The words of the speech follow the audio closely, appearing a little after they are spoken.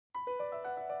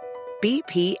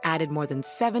BP added more than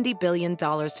 $70 billion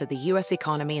to the U.S.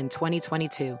 economy in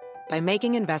 2022 by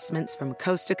making investments from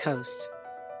coast to coast.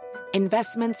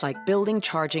 Investments like building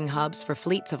charging hubs for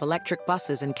fleets of electric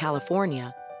buses in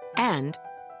California and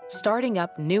starting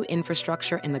up new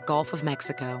infrastructure in the Gulf of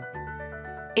Mexico.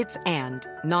 It's and,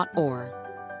 not or.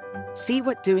 See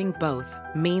what doing both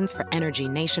means for energy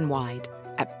nationwide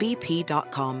at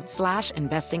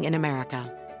bp.com/investing in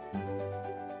America.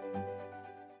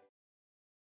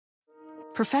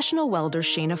 Professional welder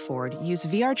Shayna Ford used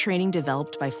VR training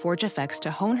developed by ForgeFX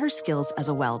to hone her skills as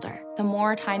a welder. The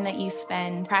more time that you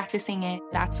spend practicing it,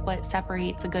 that's what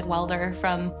separates a good welder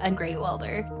from a great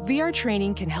welder. VR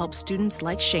training can help students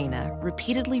like Shayna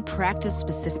repeatedly practice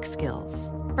specific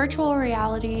skills. Virtual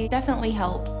reality definitely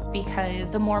helps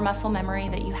because the more muscle memory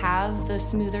that you have, the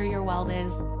smoother your weld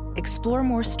is. Explore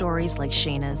more stories like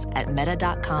Shayna's at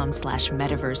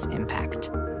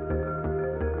meta.com/metaverseimpact.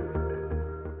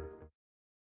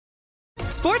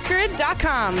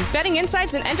 SportsGrid.com. Betting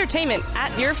insights and entertainment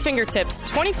at your fingertips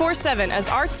 24/7 as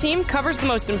our team covers the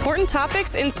most important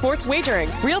topics in sports wagering.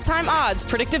 Real-time odds,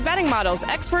 predictive betting models,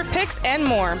 expert picks, and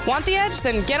more. Want the edge?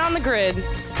 Then get on the grid.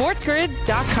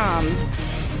 SportsGrid.com.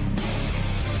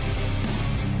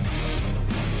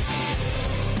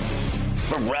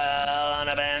 Ferrall on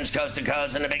a bench, coast to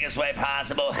coast, in the biggest way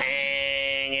possible,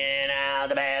 hanging out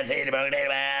the bad seed, broken day,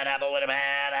 bad apple with a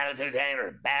bad attitude,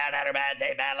 hanger, bad hatter, bad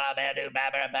tape, bad law, bad dude,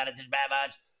 bad attitude, bad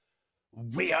vibes.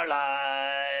 We are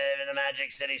live in the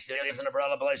Magic City Studios in the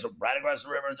Ferrall place, right across the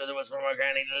river and through the woods from where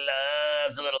Granny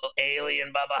loves a little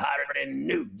alien Bubba Hotter in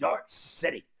New York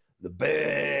City, the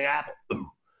Big Apple.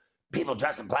 Ooh. People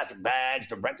dressed in plastic bags,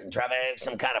 directing traffic,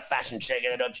 some kind of fashion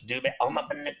shaker, don't you do it? I'm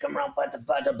up in the come around, fight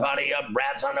to party up,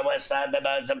 rats on the west side,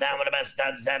 bugs uptown with the best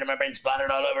times inside of my brain, spotted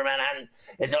all over Manhattan.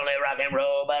 It's only rock and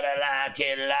roll, but I like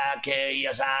it,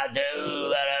 yes I do,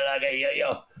 but I like it,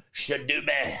 yo, should do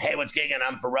be. Hey, what's kicking?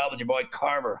 I'm Ferrall with your boy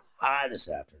Carver. Hi this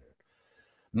afternoon.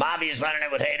 Mafia's running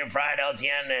it with Hayden Fried,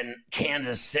 LTN, and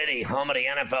Kansas City, home of the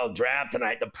NFL draft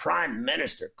tonight. The Prime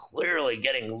Minister clearly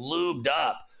getting lubed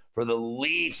up for the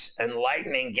Leafs and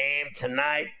Lightning game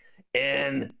tonight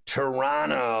in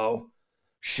Toronto.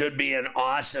 Should be an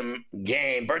awesome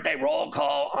game. Birthday roll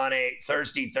call on a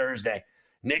thirsty Thursday.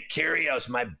 Nick Kyrgios,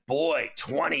 my boy,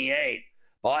 28.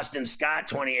 Boston Scott,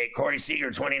 28. Corey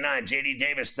Seager, 29. J.D.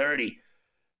 Davis, 30.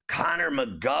 Connor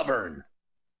McGovern,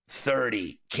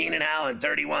 30. Keenan Allen,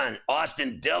 31.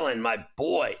 Austin Dillon, my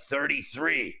boy,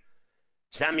 33.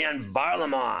 Semyon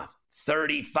Varlamov,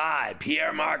 35.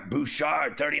 Pierre-Marc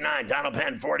Bouchard, 39. Donald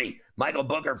Penn, 40. Michael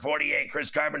Booker, 48. Chris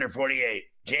Carpenter, 48.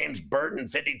 James Burton,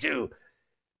 52.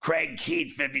 Craig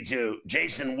Keith, 52.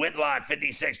 Jason Whitlock,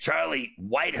 56. Charlie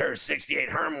Whitehurst, 68.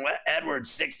 Herm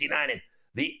Edwards, 69. And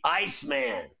the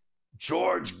Iceman,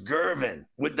 George Gervin,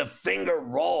 with the finger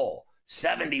roll,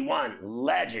 71.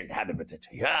 Legend. Happy birthday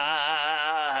to ya.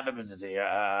 Happy birthday to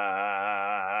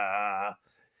ya.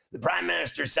 The Prime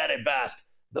Minister said it best.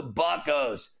 The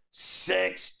Buccos,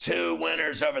 6-2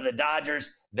 winners over the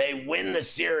Dodgers. They win the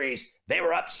series. They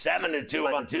were up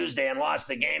 7-2 on Tuesday and lost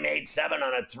the game 8-7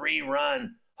 on a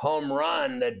 3-run home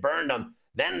run that burned them.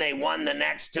 Then they won the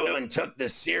next two and took the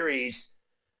series.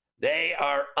 They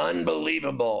are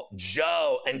unbelievable.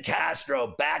 Joe and Castro,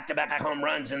 back-to-back home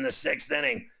runs in the 6th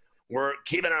inning. We're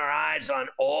keeping our eyes on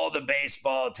all the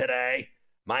baseball today.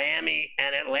 Miami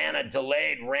and Atlanta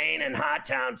delayed rain in Hot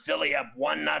Town. Philly up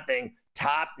 1-0.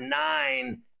 Top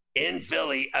 9 in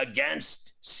Philly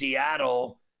against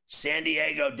Seattle. San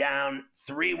Diego down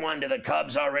 3-1 to the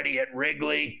Cubs already at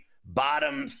Wrigley.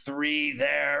 Bottom 3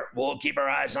 there. We'll keep our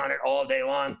eyes on it all day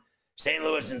long. St.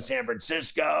 Louis and San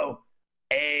Francisco.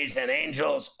 A's and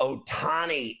Angels.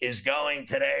 Ohtani is going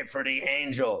today for the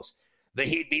Angels. The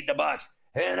Heat beat the Bucks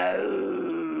in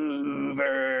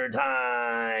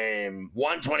overtime.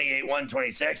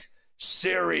 128-126.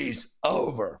 Series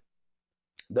over.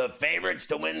 The favorites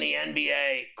to win the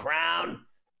NBA crown,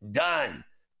 done.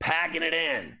 Packing it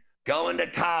in. Going to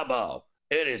Cabo.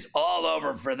 It is all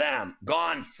over for them.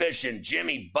 Gone fishing.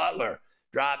 Jimmy Butler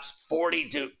drops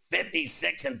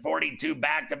 56 and 42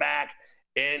 back-to-back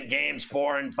in games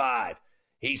 4 and 5.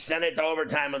 He sent it to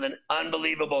overtime with an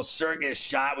unbelievable circus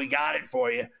shot. We got it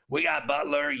for you. We got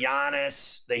Butler,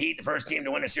 Giannis, the Heat, the first team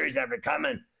to win a series after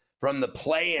coming from the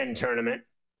play-in tournament.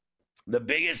 The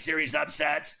biggest series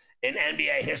upsets in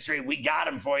NBA history. We got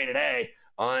them for you today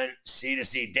on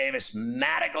C2C. Davis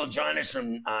Mattek will join us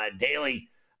from Daily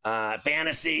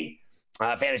Fantasy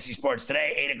Sports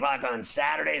today, 8 o'clock on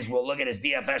Saturdays. We'll look at his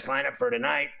DFS lineup for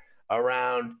tonight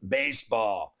around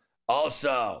baseball.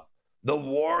 Also, the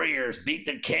Warriors beat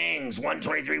the Kings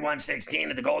 123-116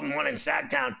 at the Golden One in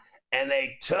Sacktown, and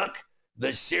they took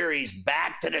the series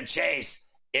back to the chase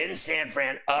in San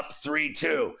Fran, up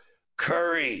 3-2.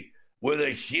 Curry with a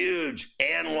huge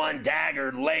and one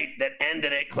dagger late that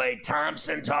ended it. Klay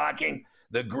Thompson talking.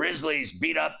 The Grizzlies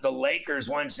beat up the Lakers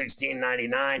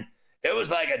 116-99. It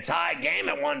was like a tie game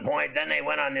at one point. Then they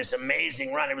went on this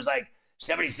amazing run. It was like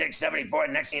 76-74.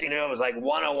 Next thing you knew, it was like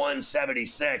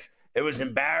 101-76. It was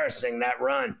embarrassing, that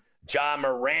run. Ja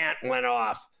Morant went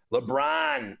off.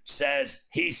 LeBron says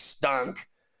he stunk.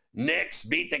 Knicks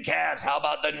beat the Cavs. How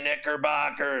about the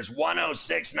Knickerbockers?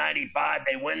 106-95.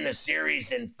 They win the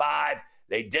series in 5.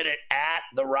 They did it at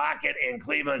the Rocket in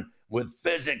Cleveland with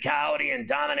physicality and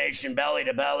domination, belly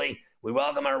to belly. We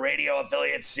welcome our radio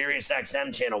affiliate, Sirius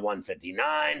XM Channel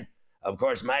 159. Of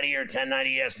course, Mightier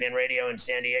 1090 ESPN Radio in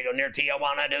San Diego, near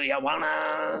Tijuana. Do you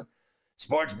wanna?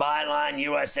 Sports Byline,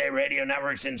 USA Radio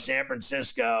Networks in San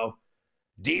Francisco.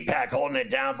 Deepak holding it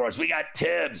down for us. We got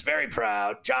Tibbs, very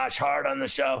proud. Josh Hart on the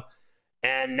show.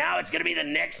 And now it's going to be the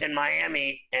Knicks in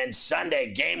Miami. And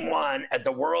Sunday, game 1 at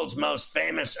the world's most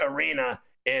famous arena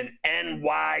in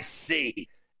NYC.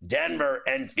 Denver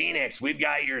and Phoenix. We've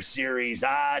got your series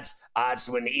odds. Odds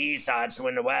to win the East, odds to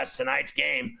win the West. Tonight's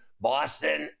game,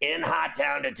 Boston in Hot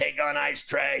Town to take on Ice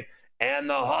Trae and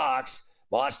the Hawks.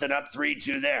 Boston up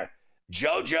 3-2 there.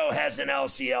 JoJo has an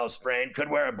LCL sprain.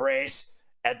 Could wear a brace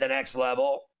at the next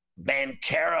level.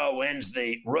 Banchero wins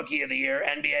the Rookie of the Year.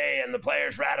 NBA and the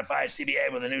players ratify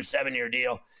CBA with a new 7-year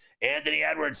deal. Anthony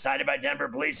Edwards cited by Denver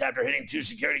police after hitting 2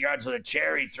 security guards with a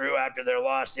chair he threw after their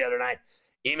loss the other night.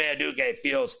 Ime Udoka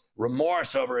feels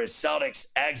remorse over his Celtics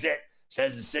exit,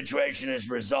 says the situation is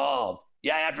resolved.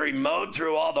 Yeah, after he mowed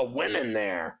through all the women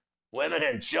there, women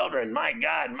and children, my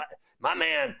God, my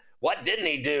man, what didn't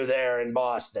he do there in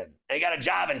Boston? And he got a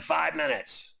job in 5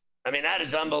 minutes. I mean, that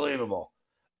is unbelievable.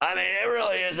 I mean, it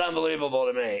really is unbelievable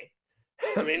to me.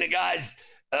 I mean, the guy's,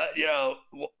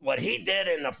 what he did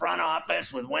in the front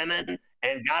office with women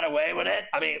and got away with it.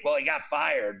 I mean, well, he got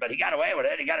fired, but he got away with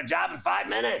it. He got a job in 5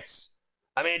 minutes.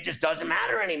 I mean, it just doesn't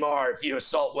matter anymore if you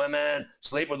assault women,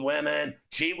 sleep with women,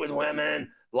 cheat with women,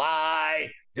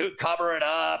 lie, cover it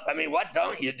up. I mean, what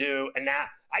don't you do? And now,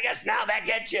 I guess now that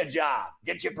gets you a job,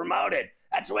 gets you promoted.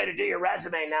 That's the way to do your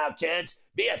resume now, kids.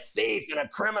 Be a thief and a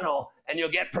criminal, and you'll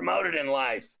get promoted in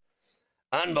life.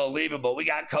 Unbelievable. We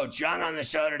got Coach Young on the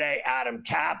show today, Adam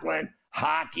Kaplan,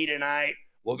 hockey tonight.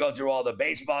 We'll go through all the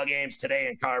baseball games today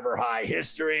in Carver High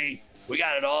history. We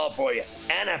got it all for you.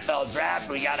 NFL draft,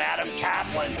 we got Adam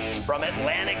Kaplan from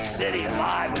Atlantic City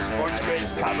live with Sports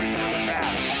Grid's coverage from the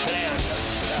draft. Today on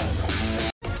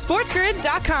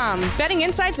SportsGrid.com. Betting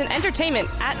insights and entertainment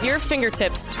at your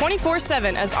fingertips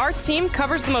 24/7 as our team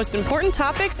covers the most important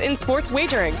topics in sports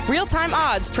wagering. Real-time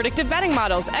odds, predictive betting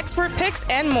models, expert picks,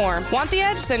 and more. Want the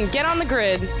edge? Then get on the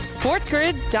grid.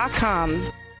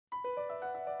 SportsGrid.com.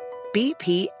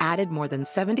 BP added more than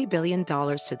 $70 billion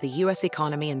to the U.S.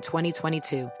 economy in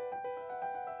 2022.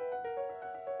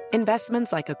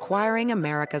 Investments like acquiring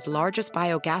America's largest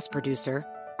biogas producer,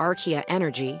 Archaea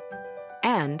Energy,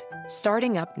 and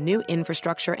starting up new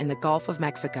infrastructure in the Gulf of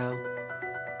Mexico.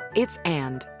 It's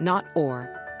and, not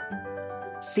or.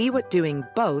 See what doing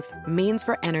both means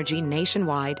for energy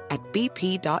nationwide at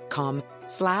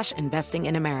bp.com/investing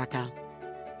in America.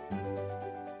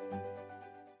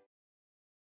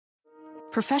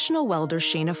 Professional welder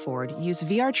Shayna Ford used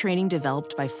VR training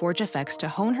developed by ForgeFX to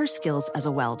hone her skills as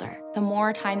a welder. The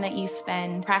more time that you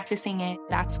spend practicing it,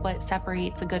 that's what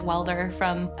separates a good welder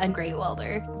from a great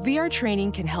welder. VR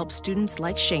training can help students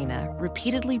like Shayna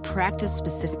repeatedly practice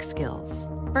specific skills.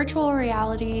 Virtual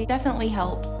reality definitely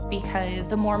helps because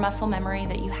the more muscle memory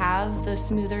that you have, the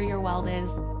smoother your weld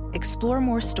is. Explore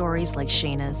more stories like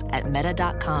Shayna's at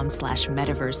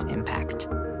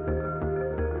meta.com/metaverseimpact.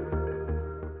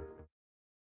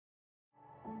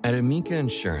 At Amica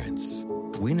Insurance,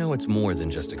 we know it's more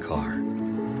than just a car.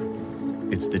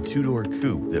 It's the two-door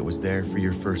coupe that was there for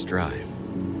your first drive.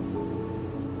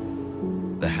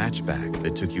 The hatchback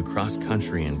that took you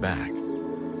cross-country and back.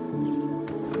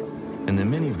 And the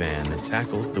minivan that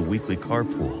tackles the weekly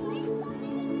carpool.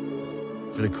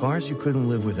 For the cars you couldn't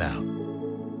live without,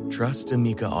 trust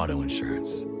Amica Auto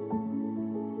Insurance.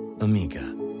 Amica.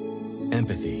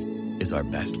 Empathy is our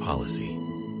best policy.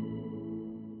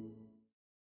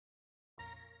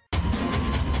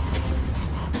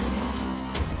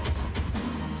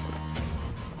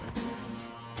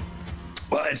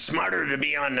 Well, it's smarter to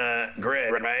be on the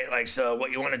grid, right? Like, so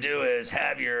what you want to do is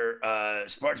have your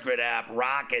Sports Grid app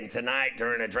rocking tonight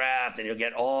during a draft, and you'll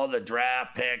get all the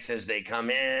draft picks as they come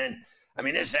in. I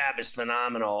mean, this app is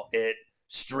phenomenal. It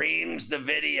streams the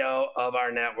video of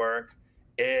our network.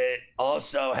 It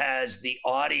also has the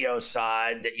audio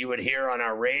side that you would hear on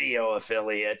our radio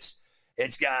affiliates.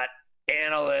 It's got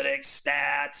analytics,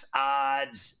 stats,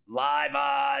 odds, live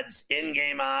odds,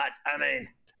 in-game odds. I mean,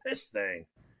 this thing,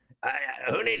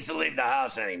 who needs to leave the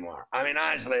house anymore? I mean,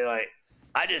 honestly,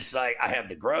 I have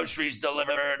the groceries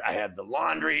delivered. I have the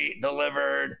laundry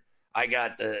delivered. I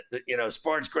got the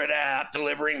Sports Grid app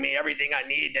delivering me everything I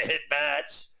need to hit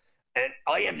bets. And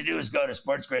all you have to do is go to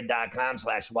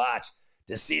sportsgrid.com/watch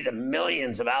to see the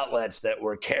millions of outlets that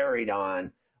were carried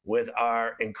on with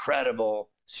our incredible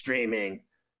streaming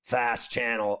fast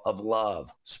channel of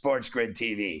love, Sports Grid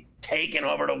TV, taking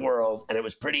over the world. And it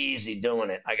was pretty easy doing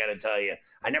it, I got to tell you.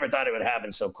 I never thought it would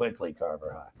happen so quickly,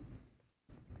 Carver.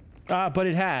 But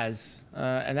it has,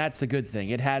 and that's the good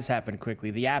thing. It has happened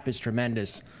quickly. The app is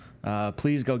tremendous.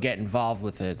 Please go get involved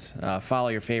with it. Follow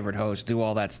your favorite host. Do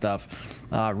all that stuff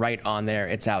right on there.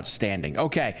 It's outstanding.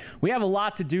 Okay, we have a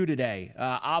lot to do today.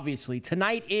 Obviously,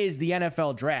 tonight is the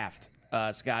NFL draft,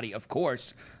 Scotty, of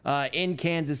course, in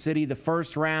Kansas City, the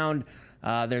first round.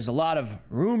 There's a lot of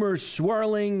rumors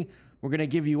swirling. We're going to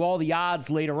give you all the odds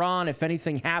later on if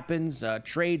anything happens,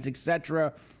 trades,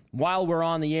 etc. While we're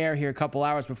on the air here a couple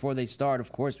hours before they start,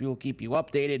 of course, we will keep you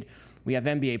updated. We have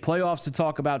NBA playoffs to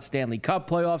talk about, Stanley Cup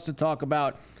playoffs to talk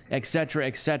about, etc.,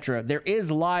 etc. There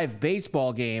is live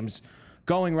baseball games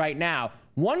going right now.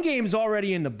 One game's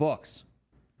already in the books.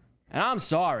 And I'm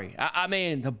sorry. I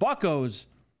mean, the Buccos,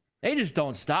 they just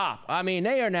don't stop. I mean,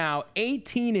 they are now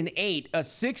 18-8, a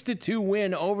 6-2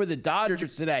 win over the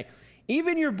Dodgers today.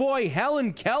 Even your boy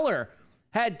Helen Keller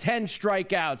had 10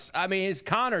 strikeouts. I mean, it's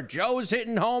Connor Joe's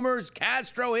hitting homers,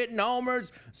 Castro hitting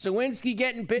homers, Sawinski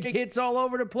getting pitch hits all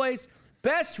over the place.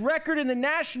 Best record in the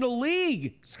National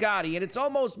League, Scotty, and it's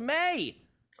almost May.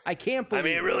 I can't believe it. I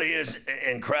mean, it really is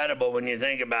incredible when you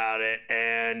think about it.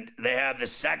 And they have the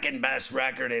second best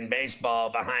record in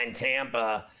baseball behind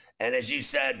Tampa. And as you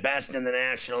said, best in the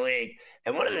National League.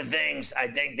 And one of the things I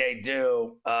think they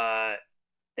do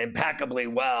impeccably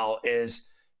well is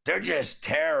they're just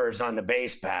terrors on the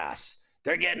base pass.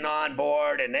 They're getting on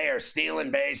board, and they are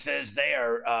stealing bases. They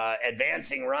are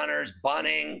advancing runners,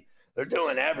 bunting. They're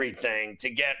doing everything to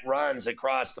get runs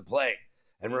across the plate.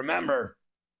 And remember,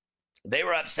 they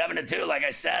were up 7-2, like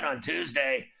I said, on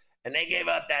Tuesday, and they gave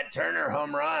up that Turner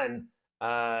home run.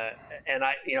 And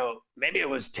maybe it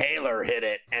was Taylor hit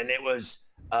it, and it was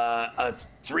a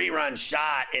 3-run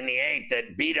shot in the 8th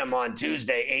that beat them on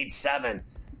Tuesday, 8-7.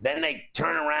 Then they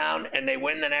turn around and they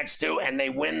win the next 2 and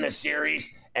they win the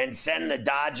series and send the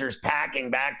Dodgers packing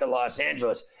back to Los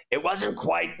Angeles. It wasn't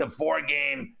quite the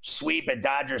 4-game sweep at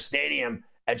Dodger Stadium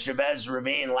at Chavez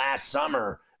Ravine last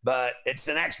summer, but it's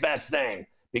the next best thing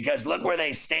because look where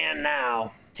they stand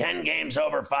now, 10 games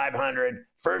over 500,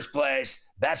 first place,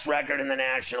 best record in the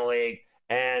National League,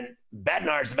 and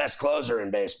Bednar's the best closer in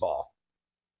baseball.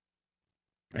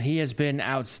 He has been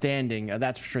outstanding,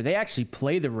 that's for sure. They actually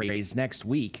play the Rays next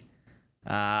week.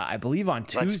 I believe on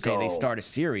Tuesday they start a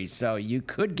series. So you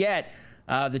could get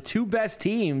the 2 best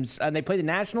teams. And they play the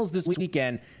Nationals this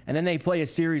weekend, and then they play a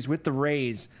series with the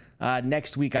Rays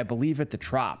next week, I believe, at the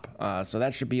Trop. So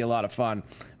that should be a lot of fun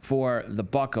for the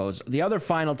Buccos. The other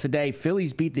final today,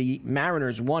 Phillies beat the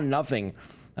Mariners 1-0.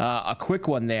 A quick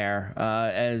one there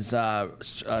as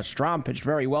Strahm pitched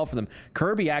very well for them.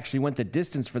 Kirby actually went the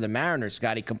distance for the Mariners,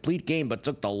 Scotty. Complete game, but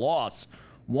took the loss.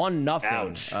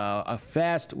 1-0. A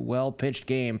fast, well-pitched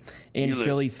game in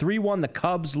Philly. 3-1, the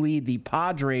Cubs lead the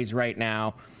Padres right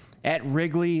now. At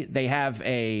Wrigley, they have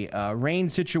a rain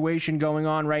situation going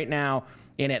on right now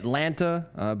in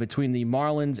Atlanta between the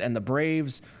Marlins and the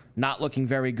Braves. Not looking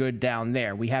very good down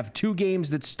there. We have 2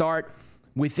 games that start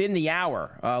within the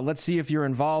hour. Let's see if you're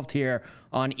involved here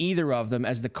on either of them,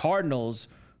 as the Cardinals,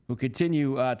 who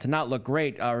continue to not look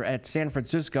great, are at San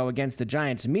Francisco against the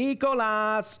Giants.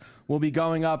 Mikolas will be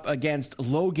going up against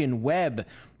Logan Webb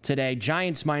today.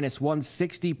 Giants minus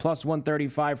 160, plus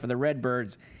 135 for the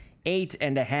Redbirds.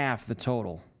 8.5 the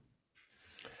total.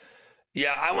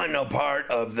 Yeah, I want no part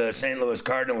of the St. Louis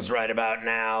Cardinals right about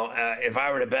now. If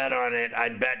I were to bet on it,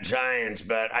 I'd bet Giants,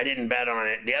 but I didn't bet on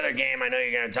it. The other game I know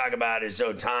you're going to talk about is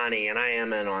Ohtani, and I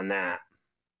am in on that.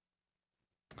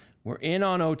 We're in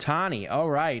on Ohtani. All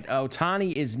right,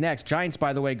 Ohtani is next. Giants,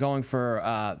 by the way, going for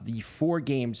the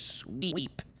 4-game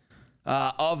sweep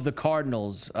of the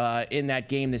Cardinals in that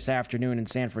game this afternoon in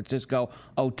San Francisco.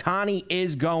 Ohtani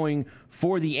is going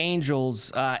for the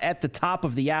Angels at the top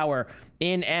of the hour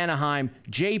in Anaheim.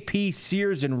 JP,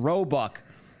 Sears, and Roebuck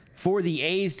for the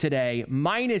A's today.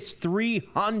 Minus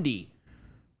 300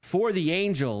 for the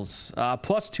Angels.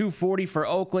 Plus 240 for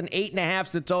Oakland.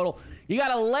 8.5's the total. You got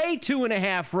to lay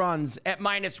 2.5 runs at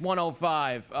minus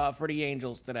 105 for the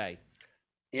Angels today.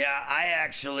 Yeah, I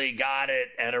actually got it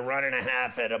at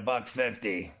 1.5 at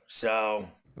 $1.50. So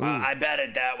I bet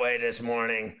it that way this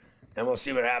morning, and we'll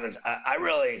see what happens.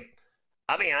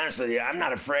 I'll be honest with you, I'm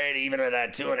not afraid even of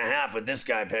that 2.5 with this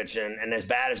guy pitching, and as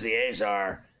bad as the A's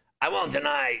are. I won't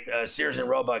deny Sears and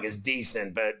Roebuck is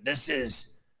decent, but this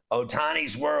is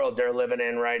Ohtani's world they're living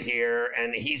in right here,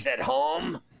 and he's at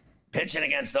home pitching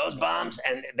against those bums,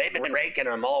 and they've been raking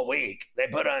him all week. They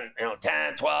put on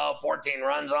 10, 12, 14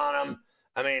 runs on him.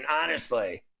 I mean,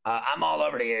 honestly, I'm all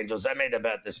over the Angels. I made the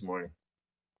bet this morning.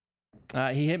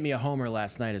 He hit me a homer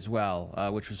last night as well,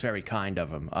 which was very kind of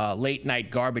him. Late night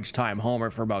garbage time homer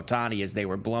for Ohtani as they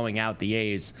were blowing out the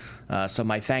A's. So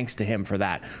my thanks to him for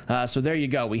that. So there you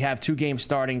go. We have 2 games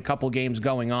starting, couple games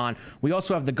going on. We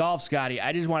also have the golf, Scotty.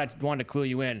 I just wanted to clue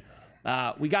you in.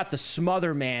 We got the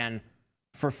Smother Man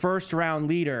for first round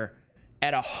leader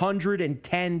at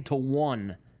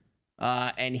 110-1.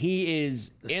 And he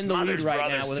is in the lead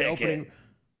right now with an opening.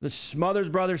 The Smothers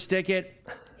Brothers ticket.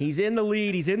 He's in the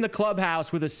lead. He's in the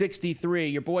clubhouse with a 63.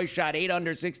 Your boy shot 8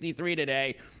 under 63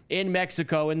 today in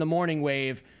Mexico in the morning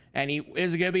wave. And he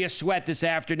is going to be a sweat this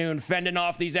afternoon, fending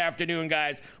off these afternoon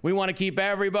guys. We want to keep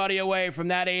everybody away from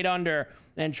that 8 under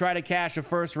and try to cash a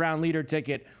first round leader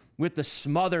ticket with the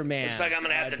Smother Man. Looks like I'm going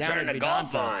to have to turn the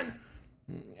golf on.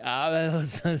 A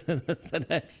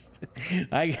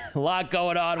lot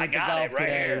going on with the golf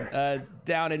today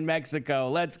down in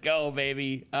Mexico. Let's go,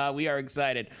 baby. We are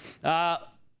excited.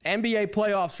 NBA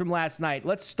playoffs from last night.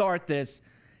 Let's start this,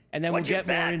 and then we'll get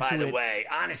more into it. By the way,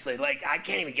 honestly, I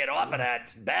can't even get off of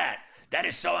that bet. That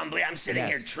is so unbelievable. I'm sitting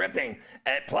here tripping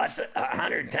at plus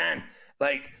 110,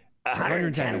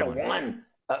 110-1.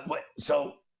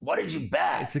 So what did you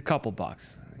bet? It's a couple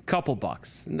bucks.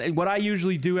 What I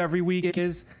usually do every week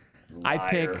is I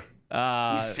pick.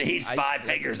 He's 5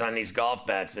 figures on these golf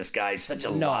bets. This guy is such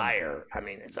a liar. I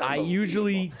mean, it's I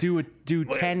usually do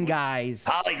 10 guys.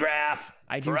 Polygraph.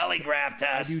 Ferrall graph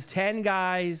test. I do 10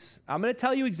 guys. I'm going to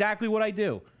tell you exactly what I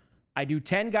do. I do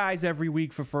 10 guys every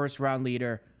week for first round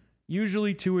leader.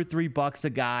 Usually $2 or $3 a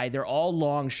guy. They're all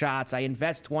long shots. I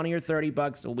invest $20 or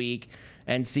 $30 a week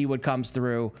and see what comes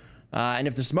through. And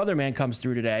if the Smother Man comes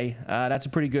through today, that's a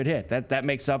pretty good hit. That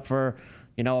makes up for,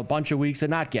 a bunch of weeks of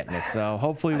not getting it. So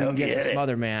hopefully we can get the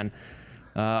Smother Man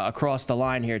across the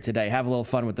line here today. Have a little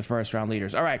fun with the first round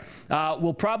leaders. All right.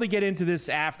 We'll probably get into this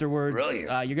afterwards. You're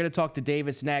going to talk to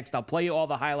Davis next. I'll play you all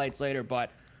the highlights later,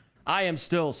 but I am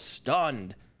still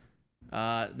stunned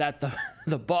that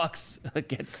the Bucks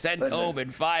get sent home in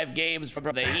 5 games from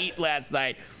the Heat last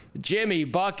night. Jimmy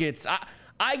Buckets.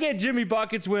 I get Jimmy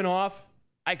Buckets win off.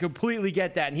 I completely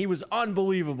get that, and he was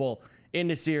unbelievable in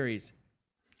the series.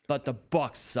 But the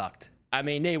Bucks sucked. I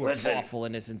mean, they were awful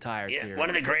in this entire series. One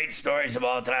of the great stories of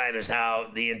all time is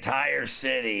how the entire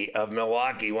city of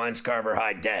Milwaukee wants Carver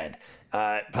High dead.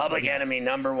 Public enemy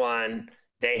number 1.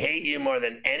 They hate you more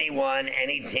than anyone,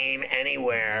 any team,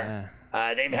 anywhere.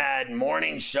 They've had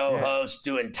morning show hosts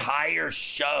do entire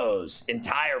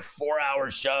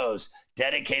 4-hour shows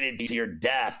dedicated to your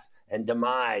death and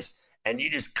demise. And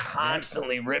you just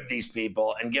constantly rib these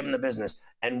people and give them the business.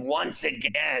 And once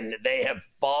again, they have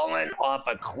fallen off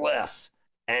a cliff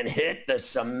and hit the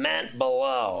cement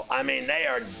below. I mean, they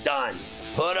are done.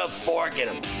 Put a fork in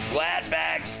them.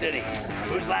 Gladbag City.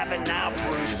 Who's laughing now,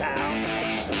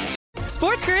 Brewtowns?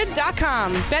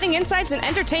 SportsGrid.com. Betting insights and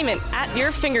entertainment at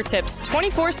your fingertips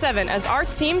 24/7 as our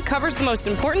team covers the most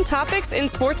important topics in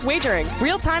sports wagering.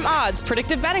 Real-time odds,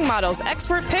 predictive betting models,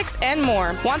 expert picks, and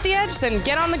more. Want the edge? Then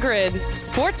get on the grid.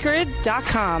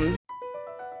 SportsGrid.com.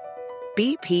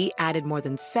 BP added more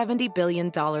than $70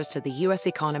 billion to the U.S.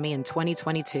 economy in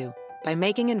 2022 by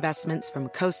making investments from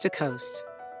coast to coast.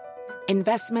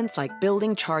 Investments like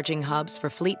building charging hubs for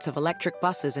fleets of electric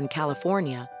buses in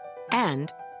California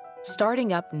and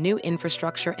starting up new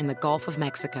infrastructure in the Gulf of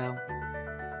Mexico.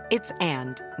 It's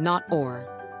and, not or.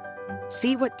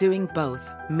 See what doing both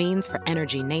means for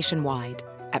energy nationwide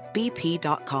at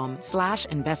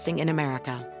bp.com/investing in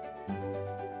America.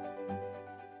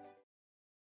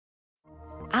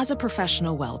 As a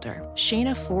professional welder,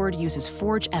 Shayna Ford uses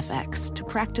Forge FX to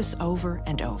practice over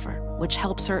and over, which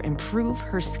helps her improve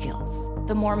her skills.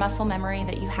 The more muscle memory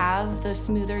that you have, the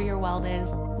smoother your weld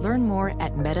is. Learn more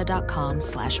at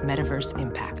meta.com/metaverse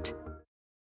impact.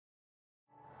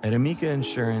 At Amica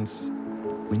Insurance,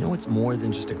 we know it's more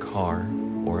than just a car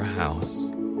or a house.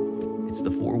 It's the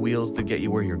 4 wheels that get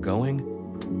you where you're going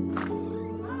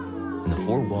and the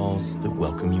 4 walls that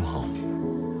welcome you home.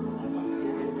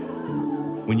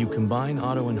 When you combine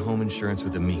auto and home insurance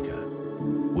with Amica,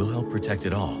 we'll help protect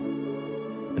it all.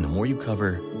 And the more you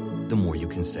cover, the more you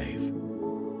can save.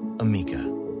 Amica.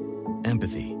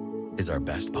 Empathy is our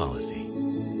best policy.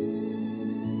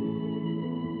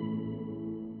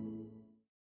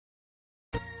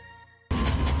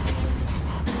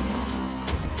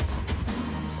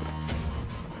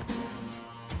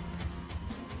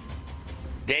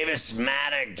 Davis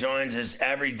Mattek joins us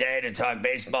every day to talk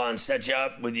baseball and set you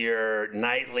up with your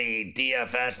nightly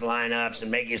DFS lineups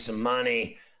and make you some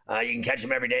money. You can catch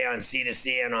him every day on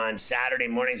C2C and on Saturday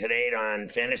mornings at 8 on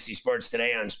Fantasy Sports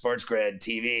Today on Sports Grid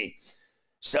TV.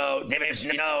 So, Davis,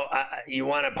 you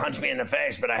want to punch me in the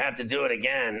face, but I have to do it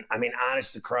again. I mean,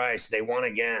 honest to Christ, they won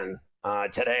again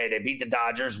today. They beat the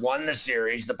Dodgers, won the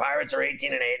series. The Pirates are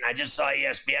 18-8, and I just saw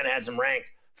ESPN has them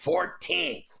ranked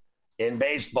 14th in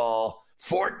baseball.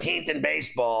 14th in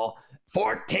baseball.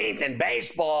 14th in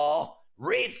baseball.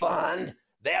 Refund.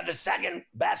 They have the second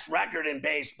best record in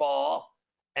baseball,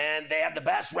 and they have the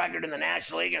best record in the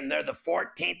National League, and they're the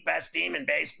 14th best team in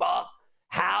baseball.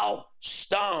 How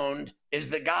stoned is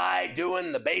the guy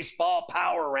doing the baseball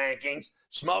power rankings,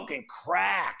 smoking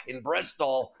crack in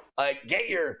Bristol? Get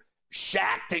your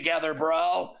shack together,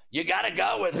 bro. You got to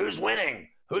go with who's winning,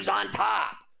 who's on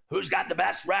top, who's got the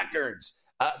best records.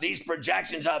 These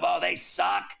projections of, they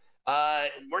suck.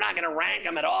 We're not going to rank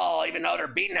them at all, even though they're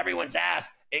beating everyone's ass,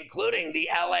 including the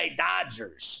LA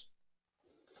Dodgers.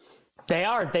 They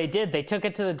are. They did. They took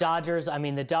it to the Dodgers. I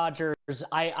mean, the Dodgers,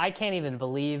 I can't even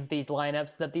believe these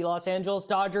lineups that the Los Angeles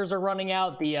Dodgers are running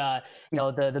out.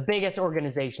 The biggest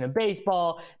organization of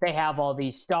baseball. They have all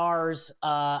these stars.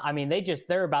 I mean,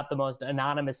 they're about the most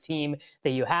anonymous team that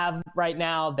you have right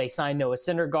now. They signed Noah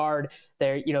Syndergaard.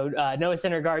 Noah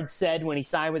Syndergaard said when he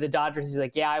signed with the Dodgers, he's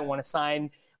like, yeah, I want to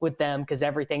sign with them because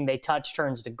everything they touch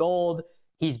turns to gold.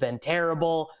 He's been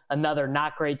terrible. Another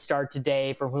not great start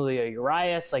today from Julio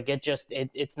Urias. Like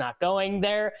it's not going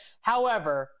there.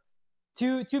 However,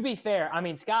 to be fair, I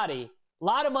mean, Scotty, a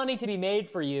lot of money to be made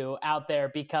for you out there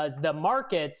because the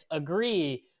markets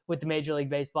agree with the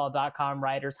MajorLeagueBaseball.com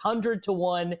writers.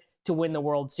 100-1 to win the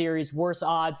World Series. Worse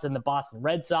odds than the Boston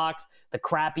Red Sox, the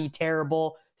crappy,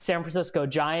 terrible San Francisco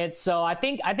Giants. So I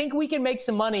think we can make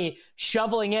some money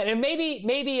shoveling it, and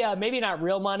maybe not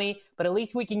real money, but at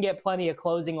least we can get plenty of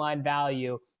closing line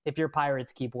value if your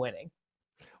Pirates keep winning.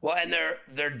 Well, and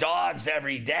they're dogs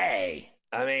every day.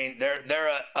 I mean, they're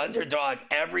an underdog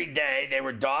every day. They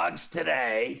were dogs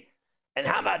today. And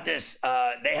how about this?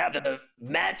 They have the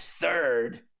Mets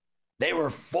third. They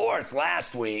were fourth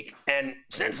last week. And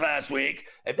since last week,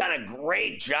 they've done a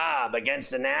great job against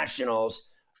the Nationals,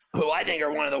 who I think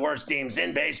are one of the worst teams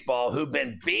in baseball, who've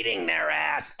been beating their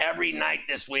ass every night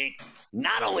this week,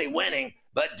 not only winning,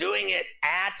 but doing it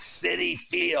at Citi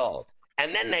Field.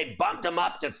 And then they bumped them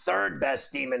up to third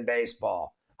best team in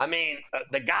baseball. I mean,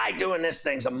 the guy doing this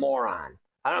thing's a moron.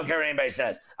 I don't care what anybody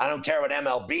says. I don't care what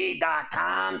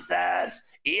MLB.com says,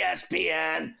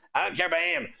 ESPN. I don't care about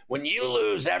him. When you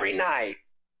lose every night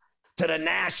to the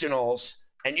Nationals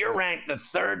and you're ranked the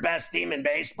third best team in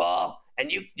baseball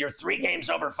and you're 3 games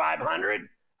over 500,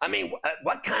 I mean,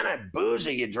 what kind of booze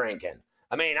are you drinking?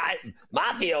 I mean,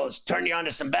 my feel is turn you on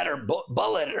to some better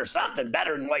bullet or something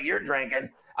better than what you're drinking.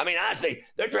 I mean, honestly,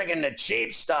 they're drinking the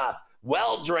cheap stuff.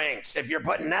 Well drinks, if you're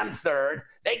putting them third,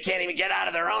 they can't even get out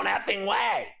of their own effing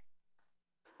way.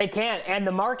 They can't, and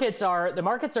the markets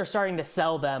are starting to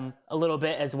sell them a little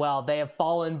bit as well. They have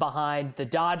fallen behind the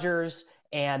Dodgers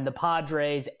and the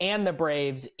Padres and the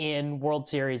Braves in World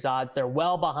Series odds. They're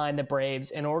well behind the Braves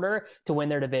in order to win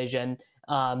their division.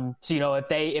 So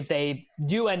if they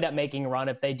do end up making a run,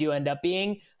 if they do end up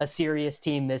being a serious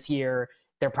team this year,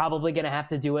 they're probably going to have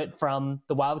to do it from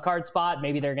the wild card spot.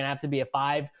 Maybe they're going to have to be a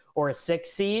 5 or a 6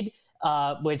 seed,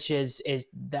 which is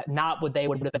not what they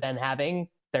would have been having.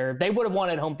 They would have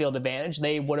wanted home field advantage.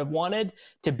 They would have wanted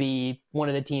to be one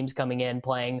of the teams coming in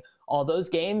playing all those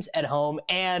games at home.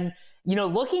 And,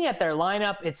 looking at their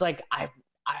lineup, it's like,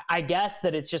 I guess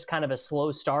that it's just kind of a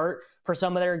slow start for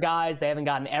some of their guys. They haven't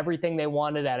gotten everything they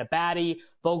wanted out of Batty.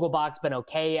 Vogelbach's been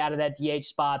okay out of that DH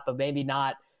spot, but maybe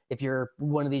not if you're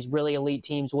one of these really elite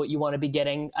teams, what you want to be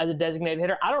getting as a designated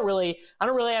hitter. I don't really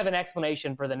have an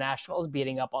explanation for the Nationals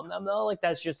beating up on them, though. Like,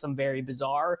 that's just some very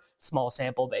bizarre small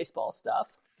sample baseball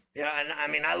stuff. Yeah, and I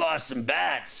mean, I lost some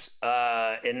bets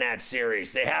in that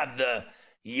series. They have the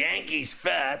Yankees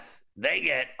 5th. They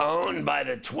get owned by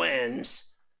the Twins.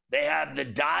 They have the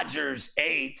Dodgers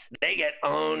 8th. They get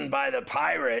owned by the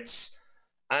Pirates.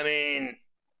 I mean,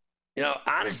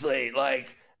 honestly,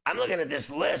 like, I'm looking at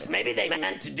this list. Maybe they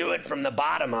meant to do it from the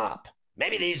bottom up.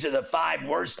 Maybe these are the 5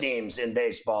 worst teams in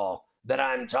baseball. that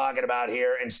I'm talking about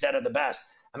here instead of the best.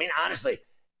 I mean, honestly,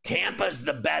 Tampa's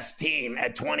the best team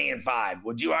at 20-5.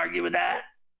 Would you argue with that?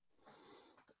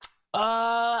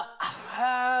 I'd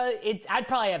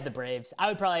probably have the Braves. I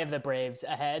would probably have the Braves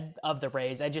ahead of the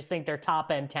Rays. I just think their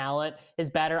top end talent is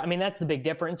better. I mean, that's the big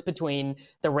difference between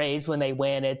the Rays when they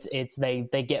win. It's they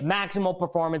get maximal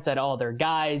performance at all their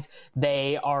guys.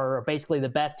 They are basically the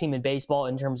best team in baseball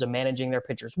in terms of managing their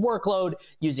pitchers' workload,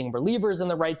 using relievers in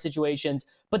the right situations.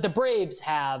 But the Braves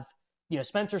have,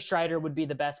 Spencer Strider would be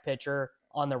the best pitcher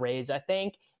on the Rays, I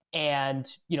think. And,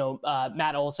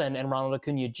 Matt Olson and Ronald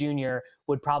Acuna Jr.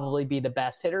 would probably be the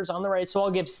best hitters on the Rays. So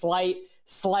I'll give slight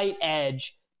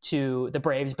edge to the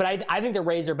Braves. But I think the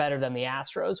Rays are better than the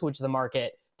Astros, which the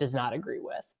market does not agree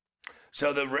with.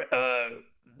 So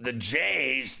the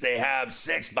Jays, they have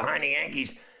 6 behind the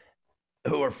Yankees,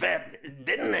 who are fifth.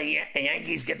 Didn't the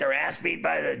Yankees get their ass beat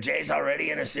by the Jays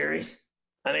already in a series?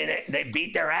 I mean, they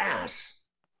beat their ass.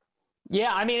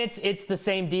 Yeah, I mean, it's the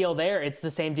same deal there. It's the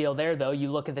same deal there, though.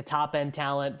 You look at the top end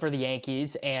talent for the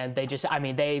Yankees, and they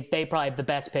probably have the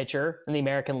best pitcher in the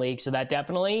American League, so that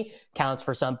definitely counts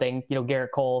for something.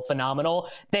 Garrett Cole, phenomenal.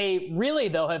 They really,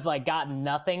 though, have gotten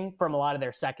nothing from a lot of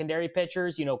their secondary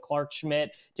pitchers. Clark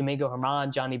Schmidt, Domingo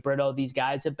Germán, Johnny Brito. These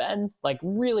guys have been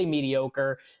really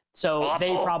mediocre. So awful.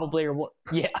 They probably are,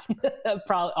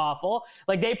 probably awful.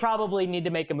 They probably need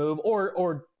to make a move,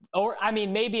 or I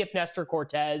mean, maybe if Nestor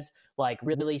Cortez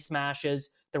really smashes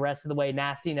the rest of the way.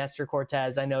 Nasty Nestor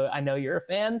Cortez. I know you're a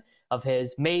fan of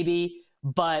his, maybe,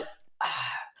 but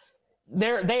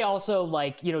they also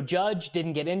Judge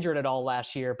didn't get injured at all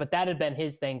last year, but that had been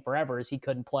his thing forever, is he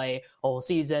couldn't play a whole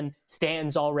season.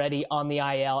 Stanton's already on the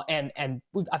IL, and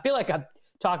I feel like I've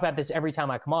talked about this every time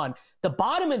I come on. The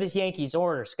bottom of this Yankees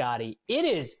order, Scotty, it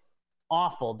is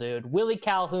awful, dude. Willie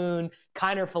Calhoun,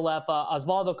 Kiner Falefa,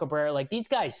 Osvaldo Cabrera, these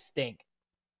guys stink.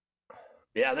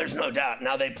 Yeah, there's no doubt.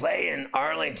 Now, they play in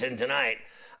Arlington tonight.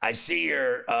 I see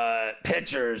your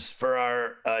pitchers for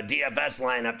our DFS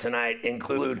lineup tonight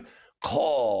include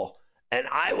Cole, and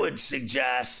I would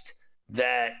suggest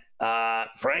that,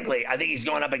 frankly, I think he's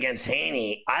going up against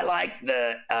Haney. I like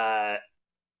the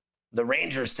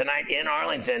Rangers tonight in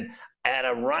Arlington at a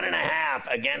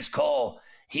 1.5 against Cole.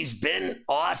 He's been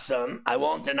awesome. I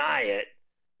won't deny it.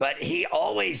 But he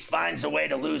always finds a way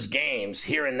to lose games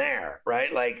here and there,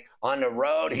 right? Like on the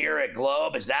road here at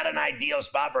Globe. Is that an ideal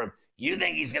spot for him? You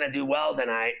think he's going to do well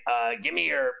tonight? Give me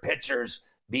your pitchers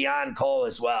beyond Cole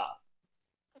as well.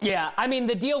 Yeah, I mean,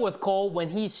 the deal with Cole when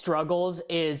he struggles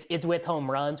is it's with home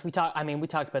runs. We talked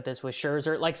about this with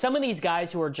Scherzer. Some of these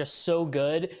guys who are just so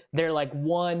good, they're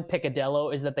one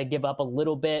picadillo is that they give up a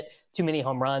little bit too many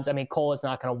home runs. I mean, Cole is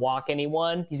not going to walk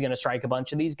anyone. He's going to strike a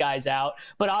bunch of these guys out.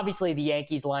 But obviously the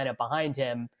Yankees lineup behind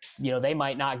him, they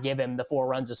might not give him the 4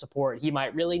 runs of support. He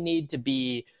might really need to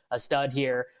be a stud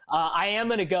here. I am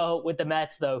going to go with the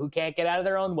Mets, though, who can't get out of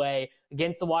their own way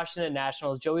against the Washington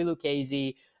Nationals. Joey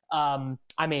Lucchesi.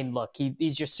 I mean, look,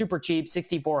 he's just super cheap,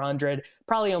 6,400,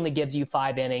 probably only gives you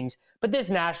 5 innings. But this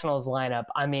Nationals lineup,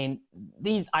 I mean,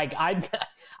 these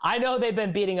I know they've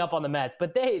been beating up on the Mets,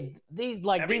 but these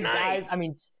guys, I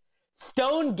mean,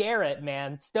 Stone Garrett,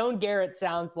 man. Stone Garrett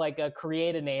sounds like a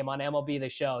creative name on MLB The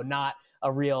Show, not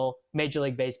a real Major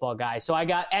League Baseball guy. So I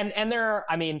got and there are,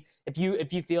 I mean, if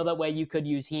you feel that way, you could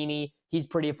use Heaney. He's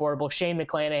pretty affordable. Shane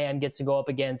McClanahan gets to go up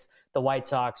against the White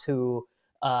Sox, who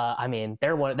I mean,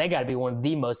 they got to be one of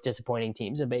the most disappointing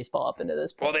teams in baseball up into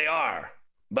this point. Well, they are,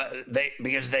 but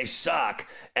because they suck,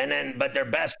 but their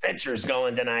best pitcher's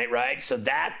going tonight, right? So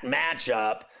that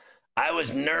matchup, I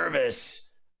was nervous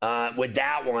with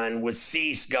that one, with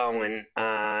Cease going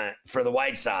for the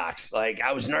White Sox.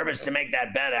 I was nervous to make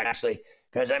that bet actually,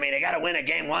 because I mean they got to win a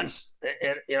game once,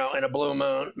 in a blue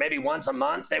moon, maybe once a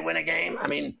month they win a game. I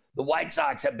mean the White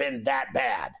Sox have been that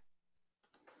bad.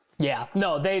 Yeah,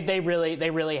 no, they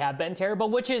really have been terrible,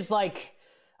 which is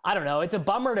I don't know. It's a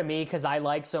bummer to me because I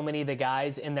like so many of the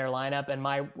guys in their lineup, and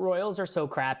my Royals are so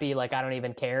crappy. I don't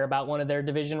even care about one of their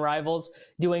division rivals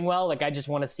doing well. I just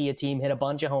want to see a team hit a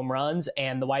bunch of home runs,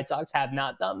 and the White Sox have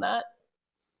not done that.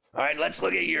 All right, let's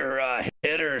look at your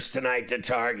hitters tonight to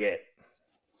target.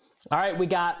 All right, we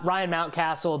got Ryan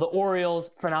Mountcastle, the Orioles,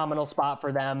 phenomenal spot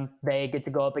for them. They get to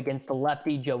go up against the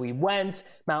lefty Joey Went.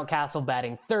 Mountcastle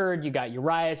batting third. You got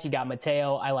Urias, you got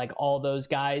Mateo. I like all those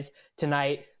guys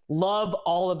tonight. Love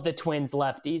all of the Twins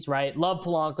lefties, right? Love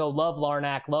Polanco, love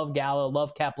Larnach, love Gallo,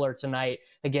 love Kepler tonight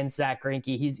against Zach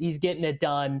Greinke. He's getting it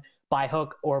done by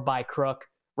hook or by crook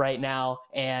right now,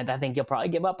 and I think he'll probably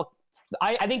give up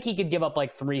I think he could give up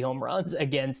 3 home runs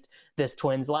against this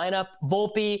Twins lineup.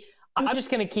 Volpe, I'm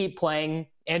just going to keep playing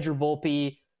Andrew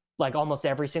Volpe like almost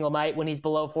every single night when he's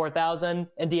below 4,000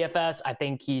 in DFS. I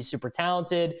think he's super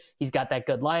talented. He's got that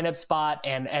good lineup spot.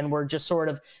 And we're just sort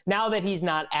of, now that he's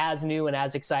not as new and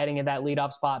as exciting in that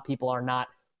leadoff spot, people are not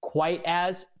quite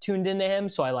as tuned into him.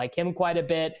 So I like him quite a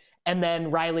bit. And then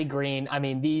Riley Green. I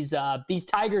mean, these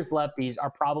Tigers lefties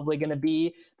are probably going to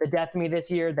be the death of me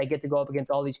this year. They get to go up against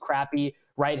all these crappy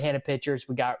right-handed pitchers.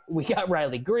 We got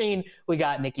Riley Green, we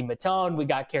got Nicky Matone, we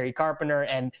got Kerry Carpenter,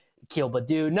 and Keel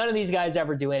Badu. None of these guys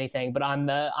ever do anything, but I'm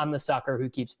the sucker who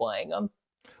keeps playing them.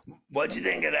 What'd you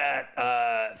think of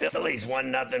that Phillies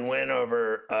 1-0 win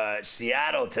over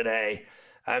Seattle today?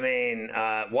 I mean,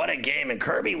 what a game! And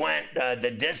Kirby went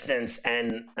the distance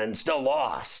and still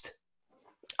lost.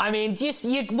 I mean,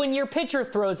 when your pitcher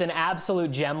throws an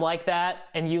absolute gem like that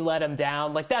and you let him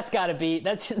down, like it's got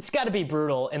to be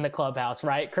brutal in the clubhouse,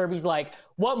 right? Kirby's like,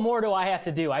 what more do I have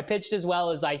to do? I pitched as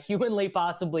well as I humanly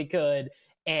possibly could,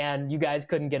 and you guys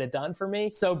couldn't get it done for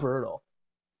me. So brutal.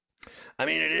 I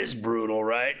mean, it is brutal,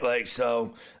 right? Like,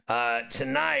 so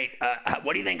tonight,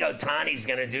 what do you think Ohtani's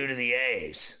going to do to the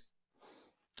A's?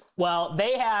 Well,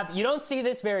 you don't see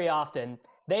this very often.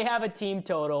 They have a team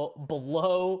total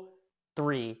below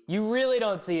 3. You really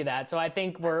don't see that. So I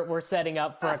think we're setting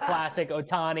up for a classic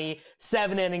Ohtani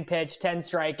 7-inning pitch, 10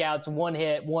 strikeouts, 1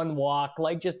 hit, 1 walk,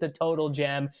 like just a total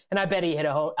gem. And I bet he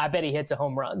hits a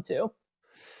home run too.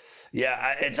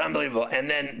 Yeah, it's unbelievable. And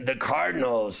then the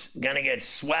Cardinals going to get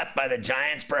swept by the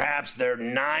Giants. Perhaps they're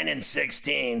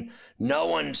 9-16. No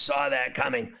one saw that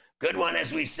coming. Good one,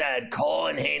 as we said. Cole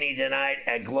and Haney tonight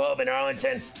at Globe in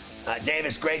Arlington.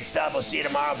 Davis, great stuff. We'll see you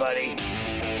tomorrow, buddy.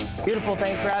 Beautiful.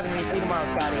 Thanks for having me. See you tomorrow,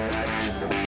 Scotty.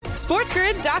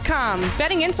 SportsGrid.com.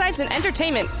 Betting insights and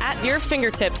entertainment at your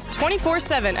fingertips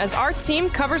 24/7 as our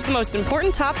team covers the most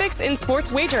important topics in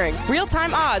sports wagering.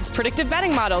 Real-time odds, predictive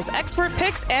betting models, expert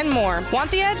picks, and more.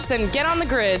 Want the edge? Then get on the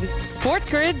grid.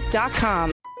 SportsGrid.com.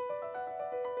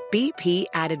 BP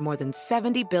added more than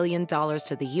 $70 billion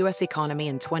to the U.S. economy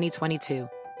in 2022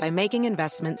 by making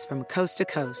investments from coast to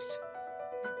coast.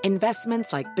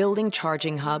 Investments like building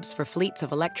charging hubs for fleets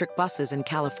of electric buses in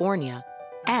California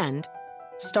and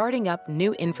starting up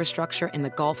new infrastructure in the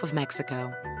Gulf of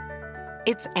Mexico.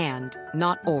 It's and,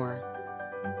 not or.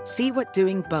 See what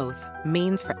doing both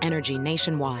means for energy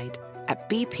nationwide at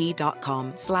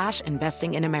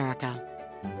bp.com/investing in America.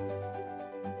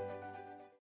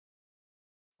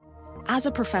 As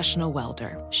a professional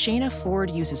welder, Shayna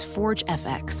Ford uses Forge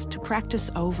FX to practice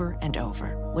over and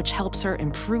over, which helps her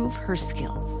improve her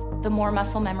skills. The more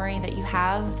muscle memory that you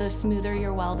have, the smoother